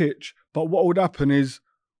narrow pitch. But what would happen is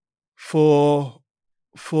for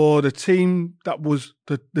the team that was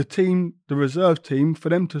the reserve team, for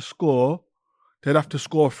them to score, they'd have to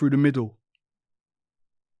score through the middle.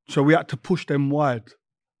 So we had to push them wide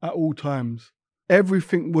at all times.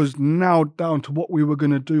 Everything was now down to what we were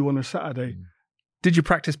going to do on a Saturday. Did you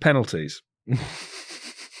practice penalties?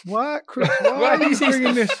 What, Chris? Why are you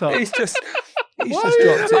bringing this up? He's just dropped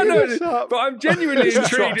it. I know, but I'm genuinely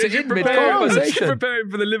intrigued. As you're preparing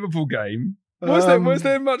for the Liverpool game, was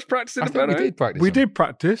there much practice in the penalty? We did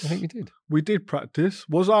practice. I think we did. We did practice.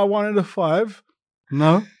 Was I one of the five?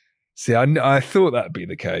 No. See, I thought that'd be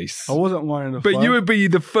the case. I wasn't one of the five. But you would be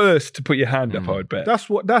the first to put your hand up, I would bet.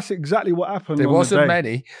 That's exactly what happened. There wasn't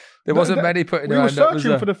many. There wasn't many putting their hand up. We were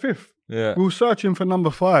searching for the fifth. Yeah. We were searching for number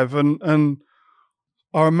 5, and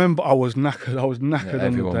I remember I was knackered. I was knackered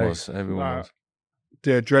on the day. Everyone was.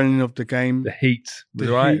 The adrenaline of the game. The heat.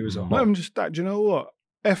 It was hot. Not even just that. Do you know what?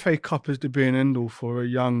 FA Cup is the be and end all for a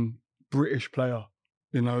young British player.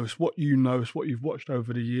 You know, it's what you know. It's what you've watched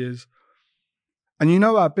over the years. And you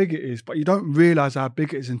know how big it is, but you don't realise how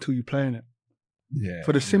big it is until you play in it. Yeah.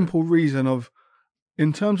 For the simple reason of,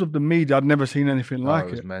 in terms of the media, I'd never seen anything like it.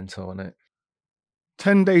 It was mental, wasn't it?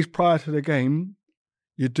 10 days prior to the game,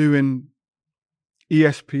 you're doing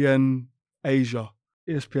ESPN Asia,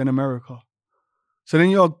 ESPN America. So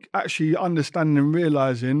then you're actually understanding and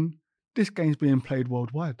realising this game's being played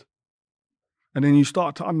worldwide. And then you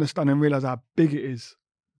start to understand and realise how big it is.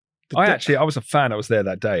 I was a fan. I was there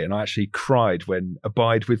that day, and I actually cried when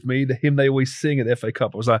 "Abide With Me," the hymn they always sing at the FA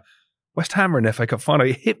Cup. I was like, West Ham are in the FA Cup final.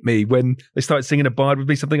 It hit me when they started singing "Abide With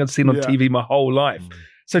Me," something I'd seen on TV my whole life.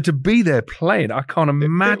 So to be there playing, I can't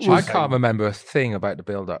imagine. I can't remember a thing about the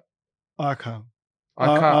build-up. I can't. I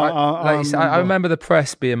can't. I remember the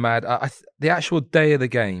press being mad. The actual day of the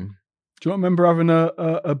game. Do you not remember having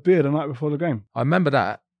a beer the night before the game? I remember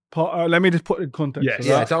that. Let me just put it in context. Yes. To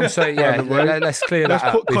Yeah, that. don't say. Yeah, let's clear that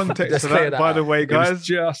up. Let's put context to that. By the way, It was guys,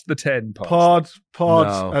 just the 10 Pards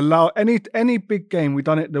No. allow any big game. We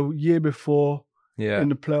done it the year before Yeah. in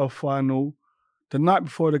the playoff final. The night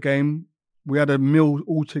before the game, we had a meal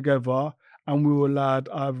all together, and we were allowed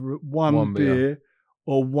either one beer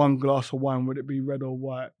or one glass of wine. Would it be red or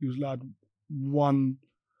white? You was allowed one,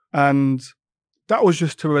 and that was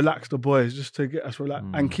just to relax the boys, just to get us relaxed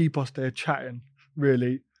and keep us there chatting,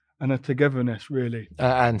 really, and a togetherness, really,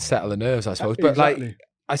 And settle the nerves, I suppose. But exactly.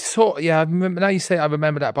 I remember. Now you say I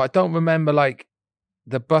remember that, but I don't remember like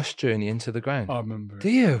the bus journey into the ground. I remember it. Do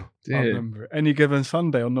you? I remember it. Any given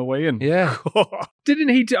Sunday on the way in. Yeah. Didn't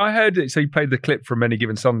he? I heard it. So he played the clip from Any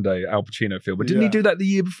Given Sunday, Al Pacino film. But didn't he do that the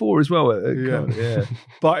year before as well? Yeah.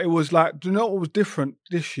 But it was like, do you know what was different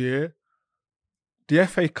this year? The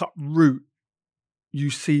FA Cup route, you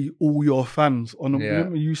see all your fans on.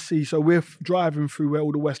 You see, so we're driving through where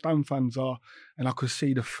all the West Ham fans are, and I could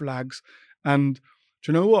see the flags. And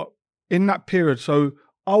do you know what? In that period, so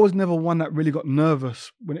I was never one that really got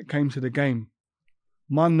nervous when it came to the game.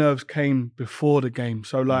 My nerves came before the game.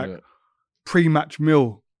 So pre-match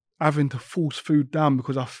meal, having to force food down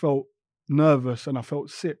because I felt nervous and I felt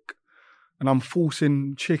sick. And I'm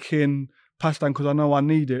forcing chicken, pasta, because I know I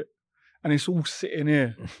need it. And it's all sitting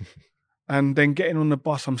here. And then getting on the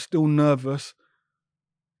bus, I'm still nervous.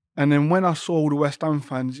 And then when I saw all the West Ham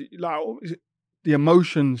fans, like the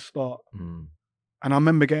emotions start. And I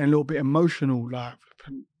remember getting a little bit emotional, like,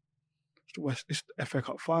 it's the FA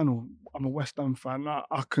Cup final. I'm a West Ham fan.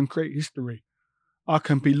 I can create history. I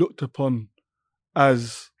can be looked upon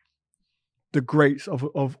as the greats of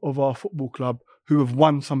our football club who have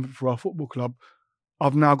won something for our football club.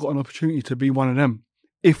 I've now got an opportunity to be one of them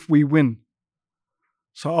if we win.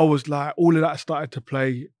 So I was like, all of that started to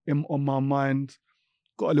play on my mind.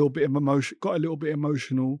 Got a little bit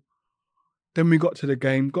emotional. Then we got to the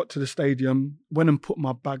game, got to the stadium, went and put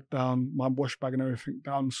my bag down, my wash bag and everything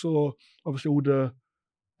down. Saw obviously all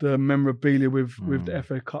the memorabilia with the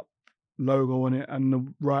FA Cup logo on it and the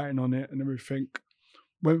writing on it and everything.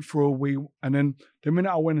 Went for a wee, and then the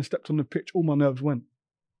minute I went and stepped on the pitch, all my nerves went.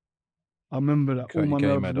 I remember that. All my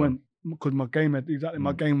nerves went because my game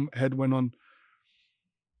head went on.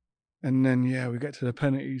 And then we get to the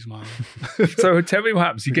penalties, man. So tell me what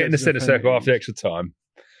happens. You get in the centre circle after extra time.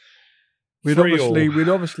 We'd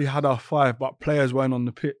obviously had our 5, but players weren't on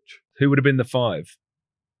the pitch. Who would have been the 5?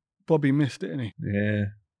 Bobby missed, didn't he? Yeah.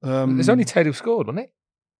 There's only Ted who scored, wasn't it?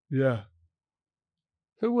 Yeah.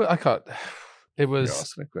 Who? I can't. It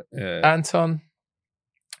was Anton,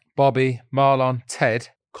 Bobby, Marlon, Ted,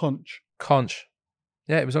 Conch.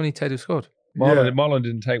 Yeah, it was only Ted who scored. Marlon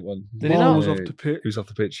didn't take one. Did he not? Marlon was off the pitch. He was off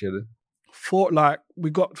the pitch, yeah. 4, we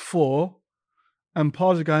got 4, and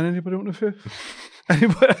Pards are going, anybody want the 5th?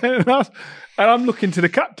 And I'm looking to the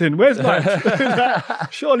captain. Where's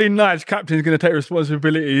Nige? Surely Nige, captain's going to take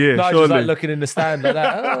responsibility here. Nige surely. was like looking in the stand like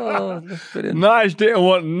that. Oh, brilliant. Nige didn't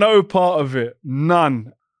want no part of it.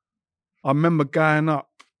 None. I remember going up,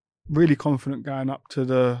 really confident going up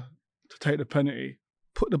to take the penalty,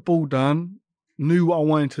 put the ball down, knew what I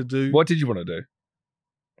wanted to do. What did you want to do?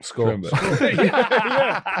 Score.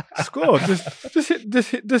 Score.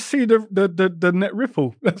 Just see the net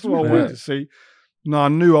ripple. That's what I wanted to see. No, I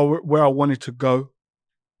knew where I wanted to go.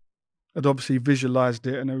 I'd obviously visualised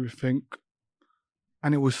it and everything.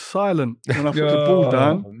 And it was silent when I put the ball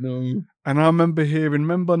down. No. And I remember hearing,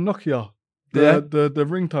 Nokia? The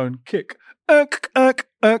ringtone, kick. And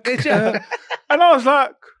I was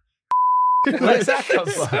like... Where's that come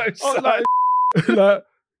from?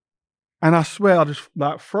 And I swear I just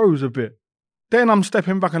froze a bit. Then I'm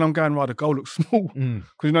stepping back and I'm going, right, the goal looks small.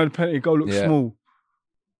 Because the penalty goal looks small.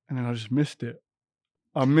 And then I just missed it.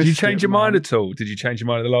 Did you change your mind at all? Did you change your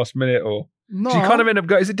mind at the last minute? Or no? Did you kind of end up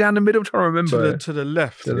going, is it down the middle? I'm trying to remember. To the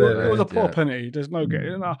left. It was a poor penalty. There's no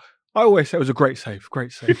getting. I always say it was a great save.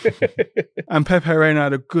 And Pepe Reina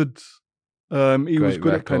had a good, he was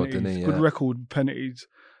good at penalties. Good record penalties,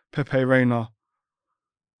 Pepe Reina.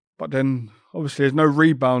 But then, obviously, there's no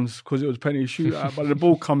rebounds because it was penalty shootout. But the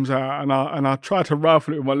ball comes out and I try to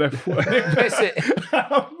rifle it with my left foot.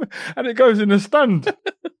 And it goes in the stand.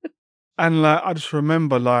 And I just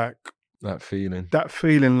remember that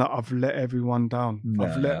feeling I've let everyone down.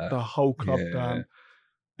 I've let the whole club down.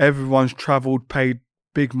 Everyone's travelled, paid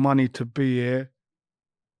big money to be here,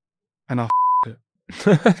 and I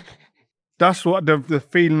it. That's what the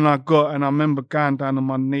feeling I got. And I remember going down on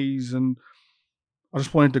my knees and I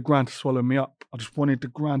just wanted the ground to swallow me up.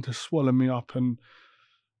 And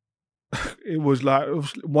it was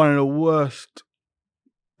one of the worst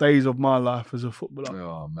days of my life as a footballer.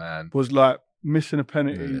 Oh, man. Was like missing a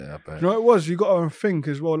penalty. Yeah, I bet. You know what it was? You got to think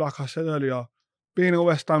as well, like I said earlier, being a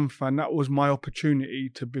West Ham fan, that was my opportunity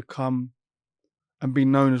to become and be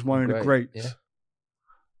known as one of the greats. Yeah.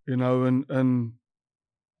 You know, and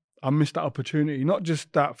I missed that opportunity. Not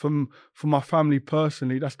just that for my family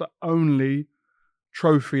personally, that's the only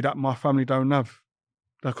trophy that my family don't have.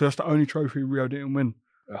 Because that's the only trophy Rio didn't win,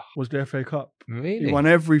 was the FA Cup. Really? He won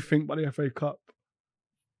everything but the FA Cup.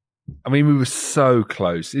 I mean, we were so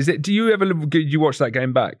close. Do you ever? Did you watch that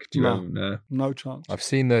game back? No chance. I've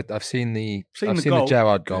seen the goal.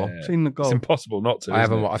 Gerrard goal. Yeah. Seen the goal. It's impossible not to.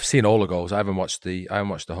 I've seen all the goals. I haven't watched the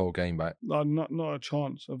whole game back. No, not a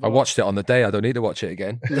chance. I watched it on the day. I don't need to watch it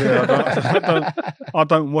again. Yeah, I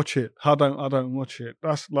don't watch it. I don't watch it.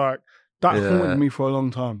 That's like that haunted me for a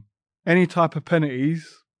long time. Any type of penalties,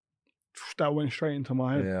 that went straight into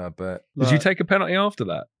my head. Yeah, I bet. Did you take a penalty after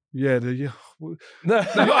that? Yeah, No,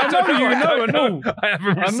 I know. I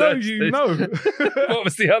haven't researched this. What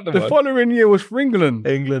was the other one? The following year was for England.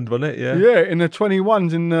 England, wasn't it? Yeah. Yeah, in the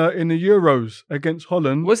 21s in the Euros against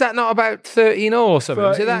Holland. Was that not about 13 or something?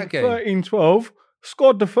 Was it that game? 13-12.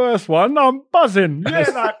 Scored the first one. I'm buzzing.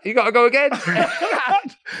 Yeah, you got to go again.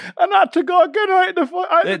 And I had to go again. I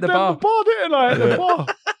hit the bar. Didn't I? Hit the bar.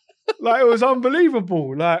 Like, it was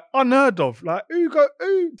unbelievable. Like, unheard of. Like, who?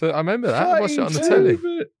 So I remember that. I watched it on the telly.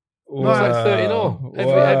 It was like 13-0.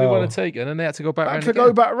 Everyone had taken, and they had to go back round.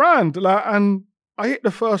 Go back round. Like, and I hit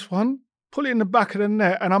the first one, pull it in the back of the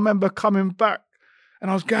net, and I remember coming back, and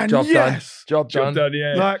I was going, yes, job done.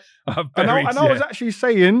 Yeah. Like, and I was actually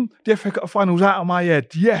saying the FA Cup finals out of my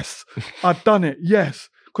head. Yes, I'd done it. Yes,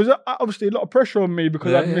 because obviously a lot of pressure on me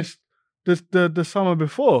because I'd missed the summer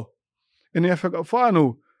before in the FA Cup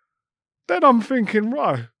final. Then I'm thinking,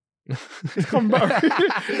 right. It's come back.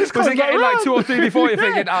 Was it getting like 2 or 3 before you're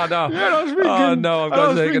thinking, oh no. Yeah, I was thinking, oh no, I've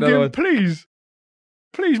got to take another one. Please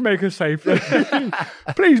make a save.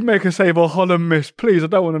 Please make a save or Holland miss. Please, I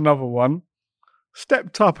don't want another one.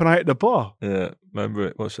 Stepped up and I hit the bar. Yeah, remember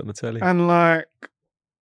it. Watched it on the telly. And like,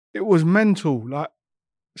 it was mental. Like,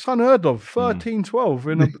 it's unheard of.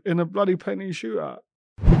 13-12 in a bloody penalty shootout.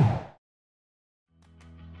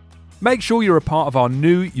 Make sure you're a part of our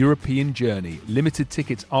new European journey. Limited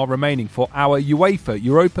tickets are remaining for our UEFA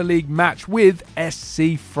Europa League match with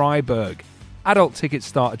SC Freiburg. Adult tickets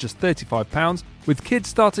start at just £35, with kids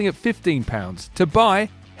starting at £15. To buy,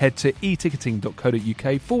 head to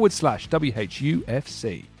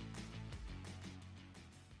eticketing.co.uk/WHUFC.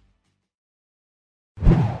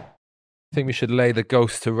 I think we should lay the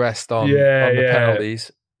ghost to rest on the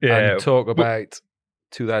penalties and talk about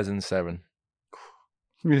 2007.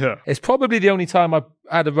 Yeah. It's probably the only time I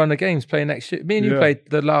had a run of games playing next year. Me and you played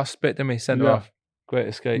the last bit, didn't we? Send off. Great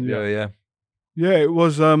escape. Yeah. Yeah, it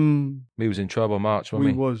was we was in trouble March, wasn't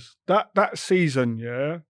we? We was. That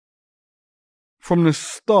season, from the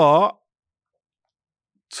start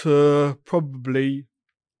to probably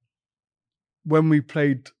when we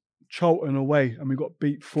played Charlton away and we got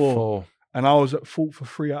beat 4. And I was at fault for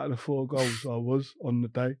 3 out of the 4 goals I was on the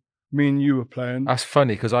day. Me and you were playing. That's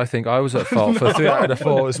funny because I think I was at fault for 3 out of the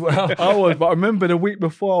 4 as well. I was, but I remember the week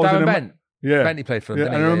before I was Bent. Yeah. Bentley played for them,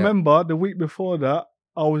 didn't and he? I remember the week before that,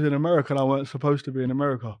 I was in America and I weren't supposed to be in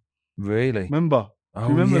America. Really? Remember? Oh,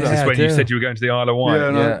 remember that? That's when you said you were going to the Isle of Wight.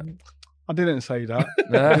 Yeah. I didn't say that.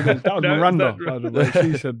 That was Miranda, by the way.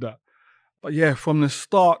 She said that. But yeah, from the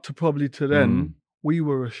start to probably to then, we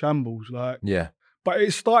were a shambles. Like, but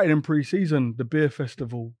it started in pre-season, the beer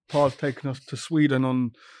festival. Par's taking us to Sweden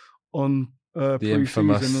on the pre-season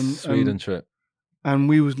infamous Sweden trip. And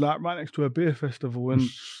we was like right next to a beer festival, and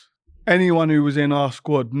anyone who was in our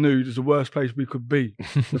squad knew it was the worst place we could be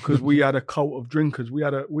because we had a cult of drinkers. We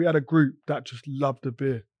had a group that just loved the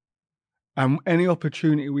beer, and any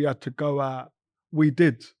opportunity we had to go out, we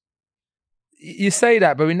did. You say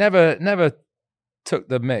that, but we never took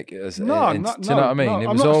the mick. Do you know what I mean? No, it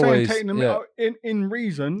I'm was not always saying taking the mick in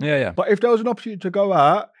reason. Yeah. But if there was an opportunity to go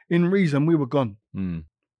out in reason, we were gone. Do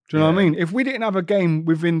you know what I mean? If we didn't have a game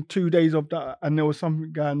within 2 days of that and there was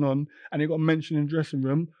something going on and it got mentioned in the dressing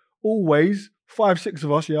room, always 5-6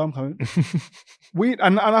 of us, I'm coming.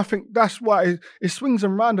 And I think that's why it swings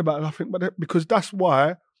and roundabouts, I think, because that's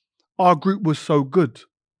why our group was so good.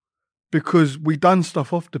 Because we done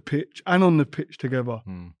stuff off the pitch and on the pitch together.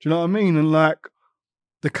 Do you know what I mean? And like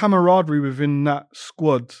the camaraderie within that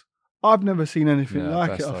squad I've never seen anything Yeah,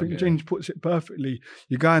 like it. best I think idea. James puts it perfectly.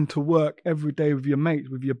 You're going to work every day with your mates,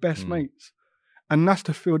 with your best mates. And that's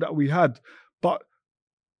the feel that we had. But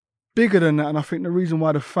bigger than that, and I think the reason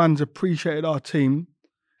why the fans appreciated our team,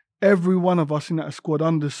 every one of us in that squad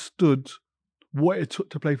understood what it took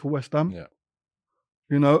to play for West Ham. Yeah.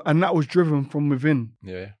 You know, and that was driven from within.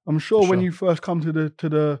 Yeah. I'm sure For when sure. you first come to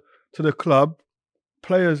the club,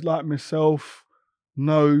 players like myself,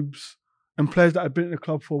 Nobes, and players that had been at the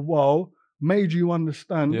club for a while made you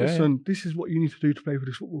understand, listen, this is what you need to do to play for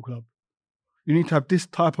this football club. You need to have this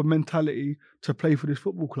type of mentality to play for this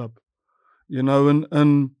football club. You know,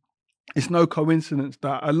 and it's no coincidence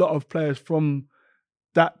that a lot of players from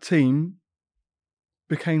that team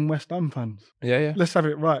became West Ham fans. Yeah. Let's have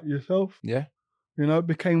it right. Yourself? Yeah. You know,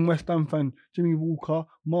 became West Ham fan. Jimmy Walker,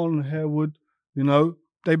 Marlon Harewood, you know,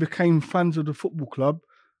 they became fans of the football club.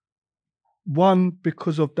 One,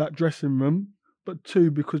 because of that dressing room, but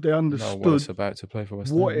two, because they understood what it's about to play for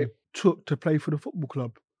West Ham. what it took to play for the football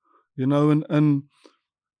club. You know, and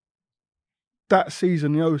that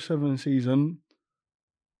season, the 07 season,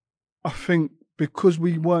 I think because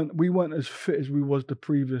we weren't as fit as we was the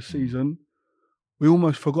previous season, we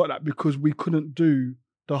almost forgot that because we couldn't do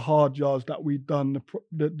the hard yards that we'd done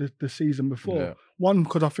the season before. Yeah. One,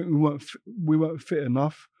 because I think we weren't fit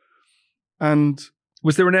enough, and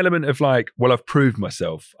was there an element of like, well, I've proved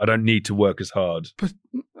myself, I don't need to work as hard?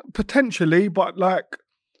 Potentially, but like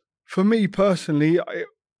for me personally,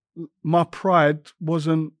 my pride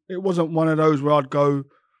wasn't one of those where I'd go,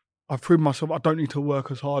 I've proved myself, I don't need to work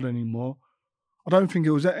as hard anymore. I don't think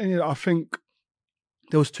it was any. I think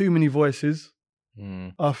there was too many voices.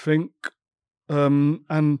 I think,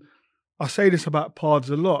 and I say this about Pards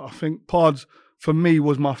a lot. I think Pards, for me,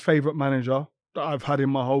 was my favourite manager that I've had in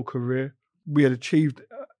my whole career. We had achieved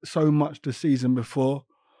so much the season before,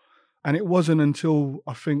 and it wasn't until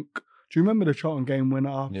I think. Do you remember the Charlton game when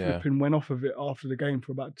I flipping went off of it after the game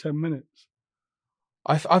for about 10 minutes?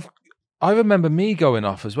 I remember me going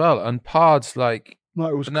off as well, and Pards like No,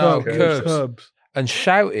 it was No, Curbs. Curbs. It was Curbs. and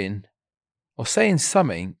shouting or saying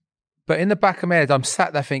something, but in the back of my head, I'm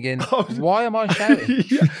sat there thinking, why am I shouting?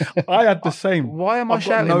 Yeah, I had the same. Why am I I've got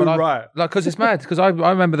shouting? no when right. Because it's mad. Because I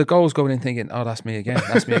remember the goals going in thinking, oh, that's me again.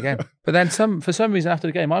 That's me again. But then for some reason after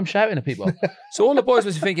the game, I'm shouting at people. So all the boys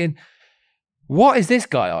was thinking, what is this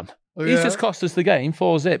guy on? He's just cost us the game,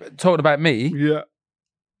 4-0, talking about me. Yeah.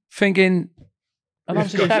 Thinking, and I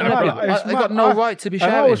was just shouting at people. I got no right to be And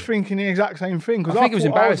shouting. I was thinking the exact same thing. I think it was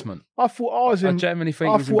embarrassment. I thought I was in. I genuinely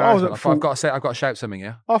think it was I thought I was embarrassment. at fault. I've got to shout something,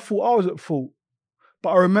 yeah? I thought I was at fault. But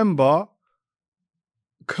I remember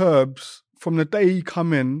Curbs, from the day he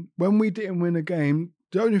come in, when we didn't win a game,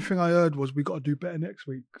 the only thing I heard was, we got to do better next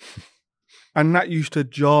week. And that used to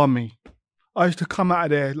jar me. I used to come out of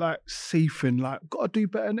there like seething, like, got to do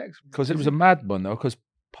better next week. Because it was a mad one, though, because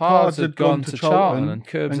Pards had gone to Charlton and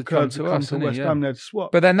Curbs had come to us. West Ham, they'd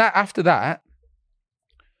swap. But then after that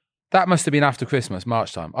must have been after Christmas,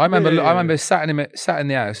 March time. I remember sat in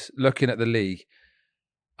the house looking at the league,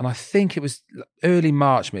 and I think it was early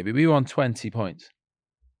March maybe. We were on 20 points.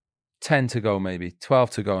 10 to go maybe, 12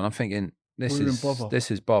 to go. And I'm thinking, this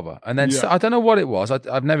is bother. And then I don't know what it was.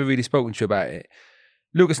 I've never really spoken to you about it.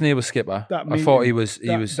 Lucas Neal was skipper. I thought he was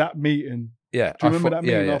that meeting. Yeah. Do you remember that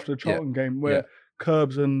meeting after the Charlton game where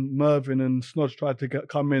Curbs and Mervyn and Snodge tried to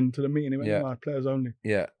come into the meeting? He went, no, players only.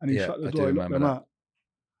 Yeah. And he shut the door and looked them that. out.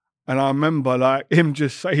 And I remember like him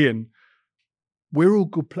just saying, we're all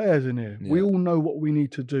good players in here. We all know what we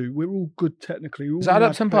need to do. We're all good technically. Was that at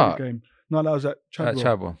Upton Park? Game. No, that was at Chadwell. At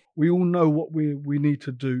Chadwell. We all know what we need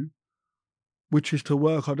to do, which is to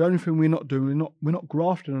work hard. The only thing we're not doing, we're not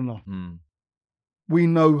grafting enough. We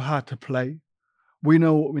know how to play. We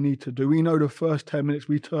know what we need to do. We know the first 10 minutes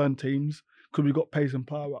we turn teams because we've got pace and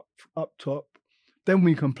power up top. Then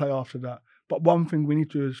we can play after that. But one thing we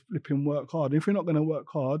need to do is flipping work hard. If we're not going to work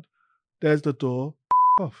hard, there's the door.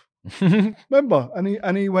 Off. Remember?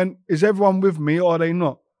 And he went, is everyone with me or are they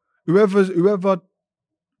not? Whoever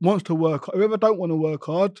wants to work, whoever don't want to work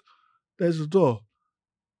hard, there's the door.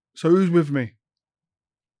 So who's with me?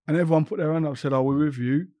 And everyone put their hand up and said, we're with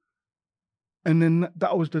you. And then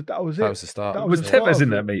that was it. That was the start. Was Tevez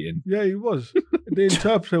in that meeting? Yeah, he was. The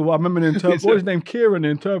interpreter, I remember the interpreter, what was his name? Kieran, the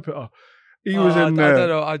interpreter. He was in there. I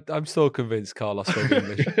don't know. I'm still convinced Carlos spoke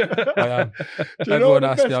English. I am. Do you Everyone know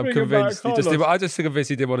asked me. I'm convinced. I just convinced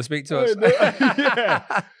he didn't want to speak to us.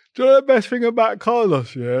 Yeah. Do you know the best thing about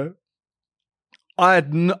Carlos? Yeah, I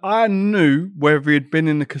knew whether he'd been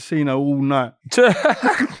in the casino all night.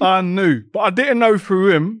 I knew, but I didn't know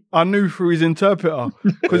through him. I knew through his interpreter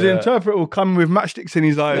because the interpreter will come with matchsticks in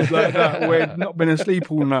his eyes like that, where he'd not been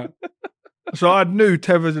asleep all night. So I knew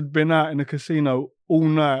Tevez had been out in the casino all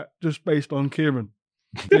night just based on Kieran,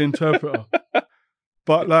 the interpreter.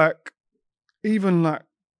 But like, even like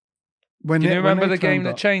when Do you remember when they the game turned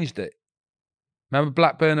that up- changed it? Remember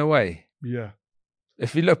Blackburn away? Yeah,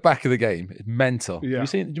 If you look back at the game, it's mental. Yeah.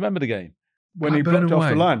 Do you remember the game? when he Blackburn blocked off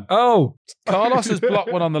away. the line. Oh, Carlos has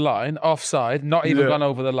blocked one on the line, offside, not even Yeah. gone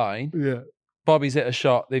over the line. Yeah, Bobby's hit a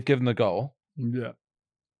shot. They've given the goal. yeah.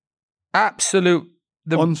 Absolute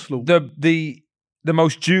Onslaught. the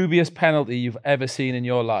most dubious penalty you've ever seen in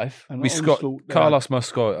your life. And We scored. onslaught there. Carlos must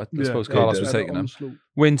score it. I suppose Carlos did. was And taking them. onslaught.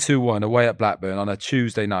 Win 2-1 away at Blackburn on a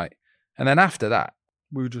Tuesday night, and then after that,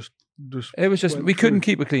 We were just it was just went we couldn't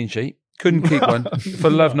through. keep a clean sheet. Couldn't keep one for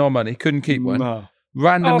love nor money. Couldn't keep one. Nah.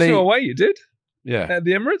 Randomly, Arsenal away you did yeah. at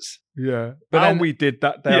the Emirates. Yeah, But how then- we did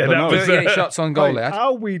that day, Yeah, I that don't was- know. 38 shots on goal. Hey, They had.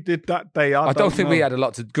 how we did that day, I I don't think we know. had a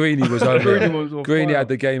lot to. Greeny was over. Greeny was on Greeny fire. had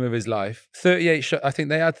the game of his life. 38 shots. I think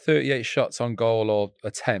they had 38 shots on goal or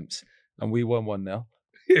attempts, and we won 1-0.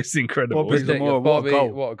 It's incredible. Bobby's isn't it? the more- what a Bobby, goal.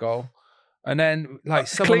 what a goal! And then like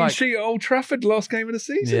someone Clean like sheet at Old Trafford last game of the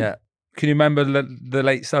season. yeah. Can you remember the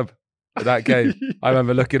late sub of that game? I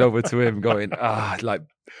remember looking over to him, going like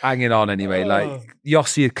hanging on anyway. Like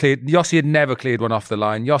Yossi had never cleared one off the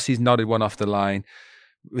line. Yossi's nodded one off the line.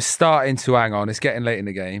 We're starting to hang on. It's getting late in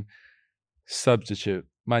the game. Substitute.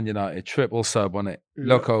 Man United, triple sub on it. Yeah.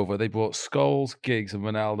 Look over. They brought Scholes, Giggs and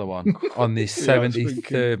Ronaldo on the Yeah, I was 73rd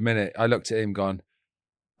thinking. minute. I looked at him gone,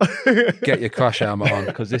 get your crash helmet on,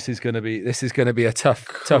 because this is gonna be a tough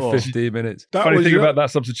Oh. 15 minutes. That Funny was thing your- about that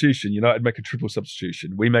substitution, United make a triple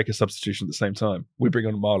substitution. We make a substitution at the same time. We bring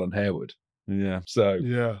on Marlon Harewood. Yeah. So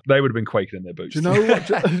Yeah. they would have been quaking in their boots. Do you know what?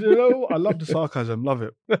 Do you know what? I love the sarcasm. Love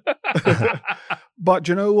it. But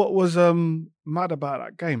do you know what was mad about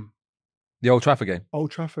that game? The Old Trafford game.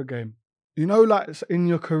 Old Trafford game. You know, like in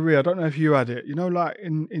your career, I don't know if you had it. You know, like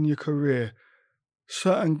in your career,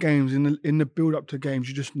 certain games in the build up to games,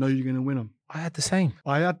 you just know you're going to win them. I had the same.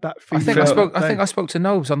 I had that I feeling. think I that spoke to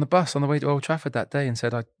Nobes on the bus on the way to Old Trafford that day and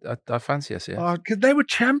said I fancy us. Yeah. day. Because they were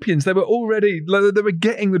champions. They were already, they were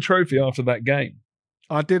getting the trophy after that game.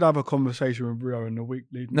 I did have a conversation with Rio in the week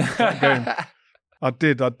leading up to that game.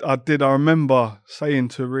 I did. I remember saying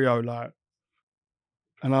to Rio, like,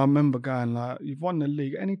 and I remember going, like, you've won the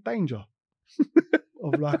league. Any danger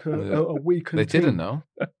of like a weakened They team? didn't know.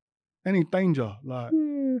 Any danger, like.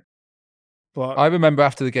 But I remember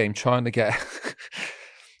after the game trying to get.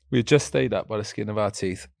 We had just stayed up by the skin of our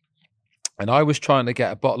teeth, and I was trying to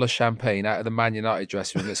get a bottle of champagne out of the Man United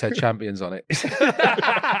dressing room that said "Champions" on it.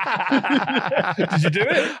 Did you do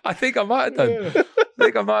it? I think I might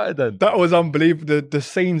have done. that was unbelievable. The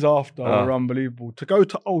scenes after Oh. were unbelievable. To go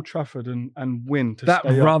to Old Trafford and win to That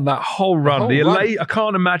stay up. run, that whole run, The whole run. I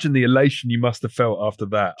can't imagine the elation you must have felt after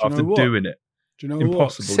that, Do you after know what? doing it. Do you know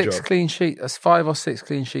Impossible Six job. clean sheets. That's 5 or 6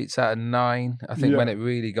 clean sheets out of 9. I think Yeah. when it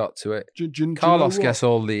really got to it. What? Do you know Carlos what? gets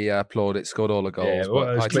all the plaudits, scored all the goals. Yeah, well,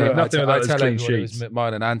 but it's I clean. tell, Nothing I about tell, I those tell clean everyone it was sheets.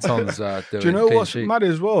 mine and Anton's doing Do you know clean what's sheet. mad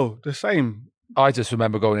as well? The same. I just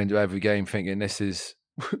remember going into every game thinking this is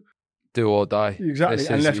do or die. Exactly, This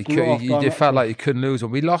and is, let's you, graft you, on you that felt one. like you couldn't lose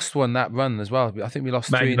one. We lost one that run as well. I think we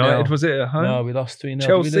lost Man 3-0. United, was it at home? No, we lost 3-0.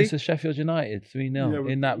 Chelsea? We lose to Sheffield United 3-0 Yeah,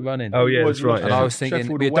 we- in that running. Oh, yeah, Was- that's right. was- And yeah. I was thinking,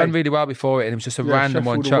 Sheffield we had away. done really well before it, and it was just a Yeah, random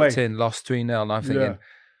one Sheffield chucked away. in, lost 3-0, and I'm thinking, Yeah.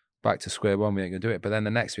 back to square one, we ain't going to do it. But then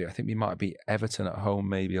the next week, I think we might have beat Everton at home,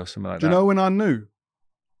 maybe, or something like Do you that. know when I knew?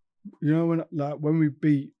 You know when we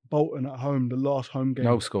beat Bolton at home, the last home game.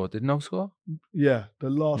 No score. Did no score? Yeah, the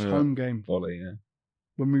last Yeah. home game Volley, yeah.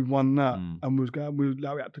 when we won that, Mm. and we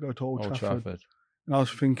had to go to Old Old Trafford. Trafford. And I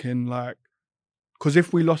was thinking, like, because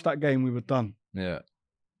if we lost that game, we were done. Yeah.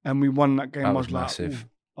 And we won that game. That I was was like, massive.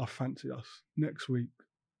 "Ooh, I fancy us next week."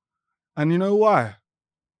 And you know why?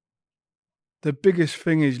 The biggest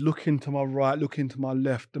thing is looking to my right, looking to my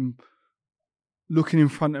left, and looking in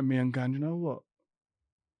front of me and going, you know what?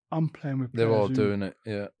 I'm playing with They're players all doing it.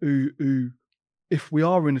 Yeah. who, if we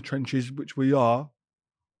are in the trenches, which we are,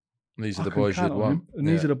 These are I the can boys count you'd on want. them, and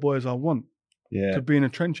these are the boys I want Yeah. to be in the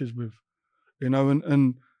trenches with, you know,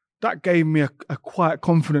 and that gave me a quiet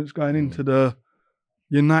confidence going into the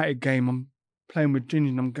United game. I'm playing with Ginger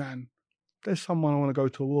and I'm going, there's someone I want to go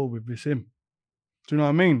to war with, it's him. Do you know what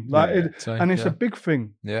I mean? Like, Yeah, so, and it's yeah. a big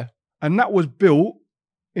thing. Yeah. And that was built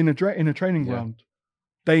in a training Yeah. ground,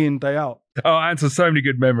 day in, day out. Oh, Anton, so many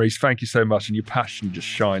good memories. Thank you so much. And your passion just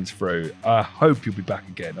shines through. I hope you'll be back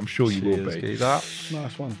again. I'm sure you will be.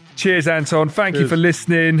 Nice one. Cheers, Anton. Thank you Cheers. for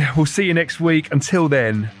listening. We'll see you next week. Until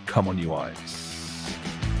then, come on, you Irons.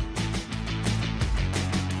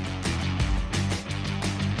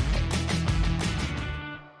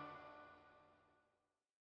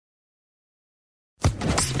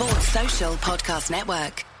 Sports Social Podcast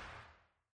Network.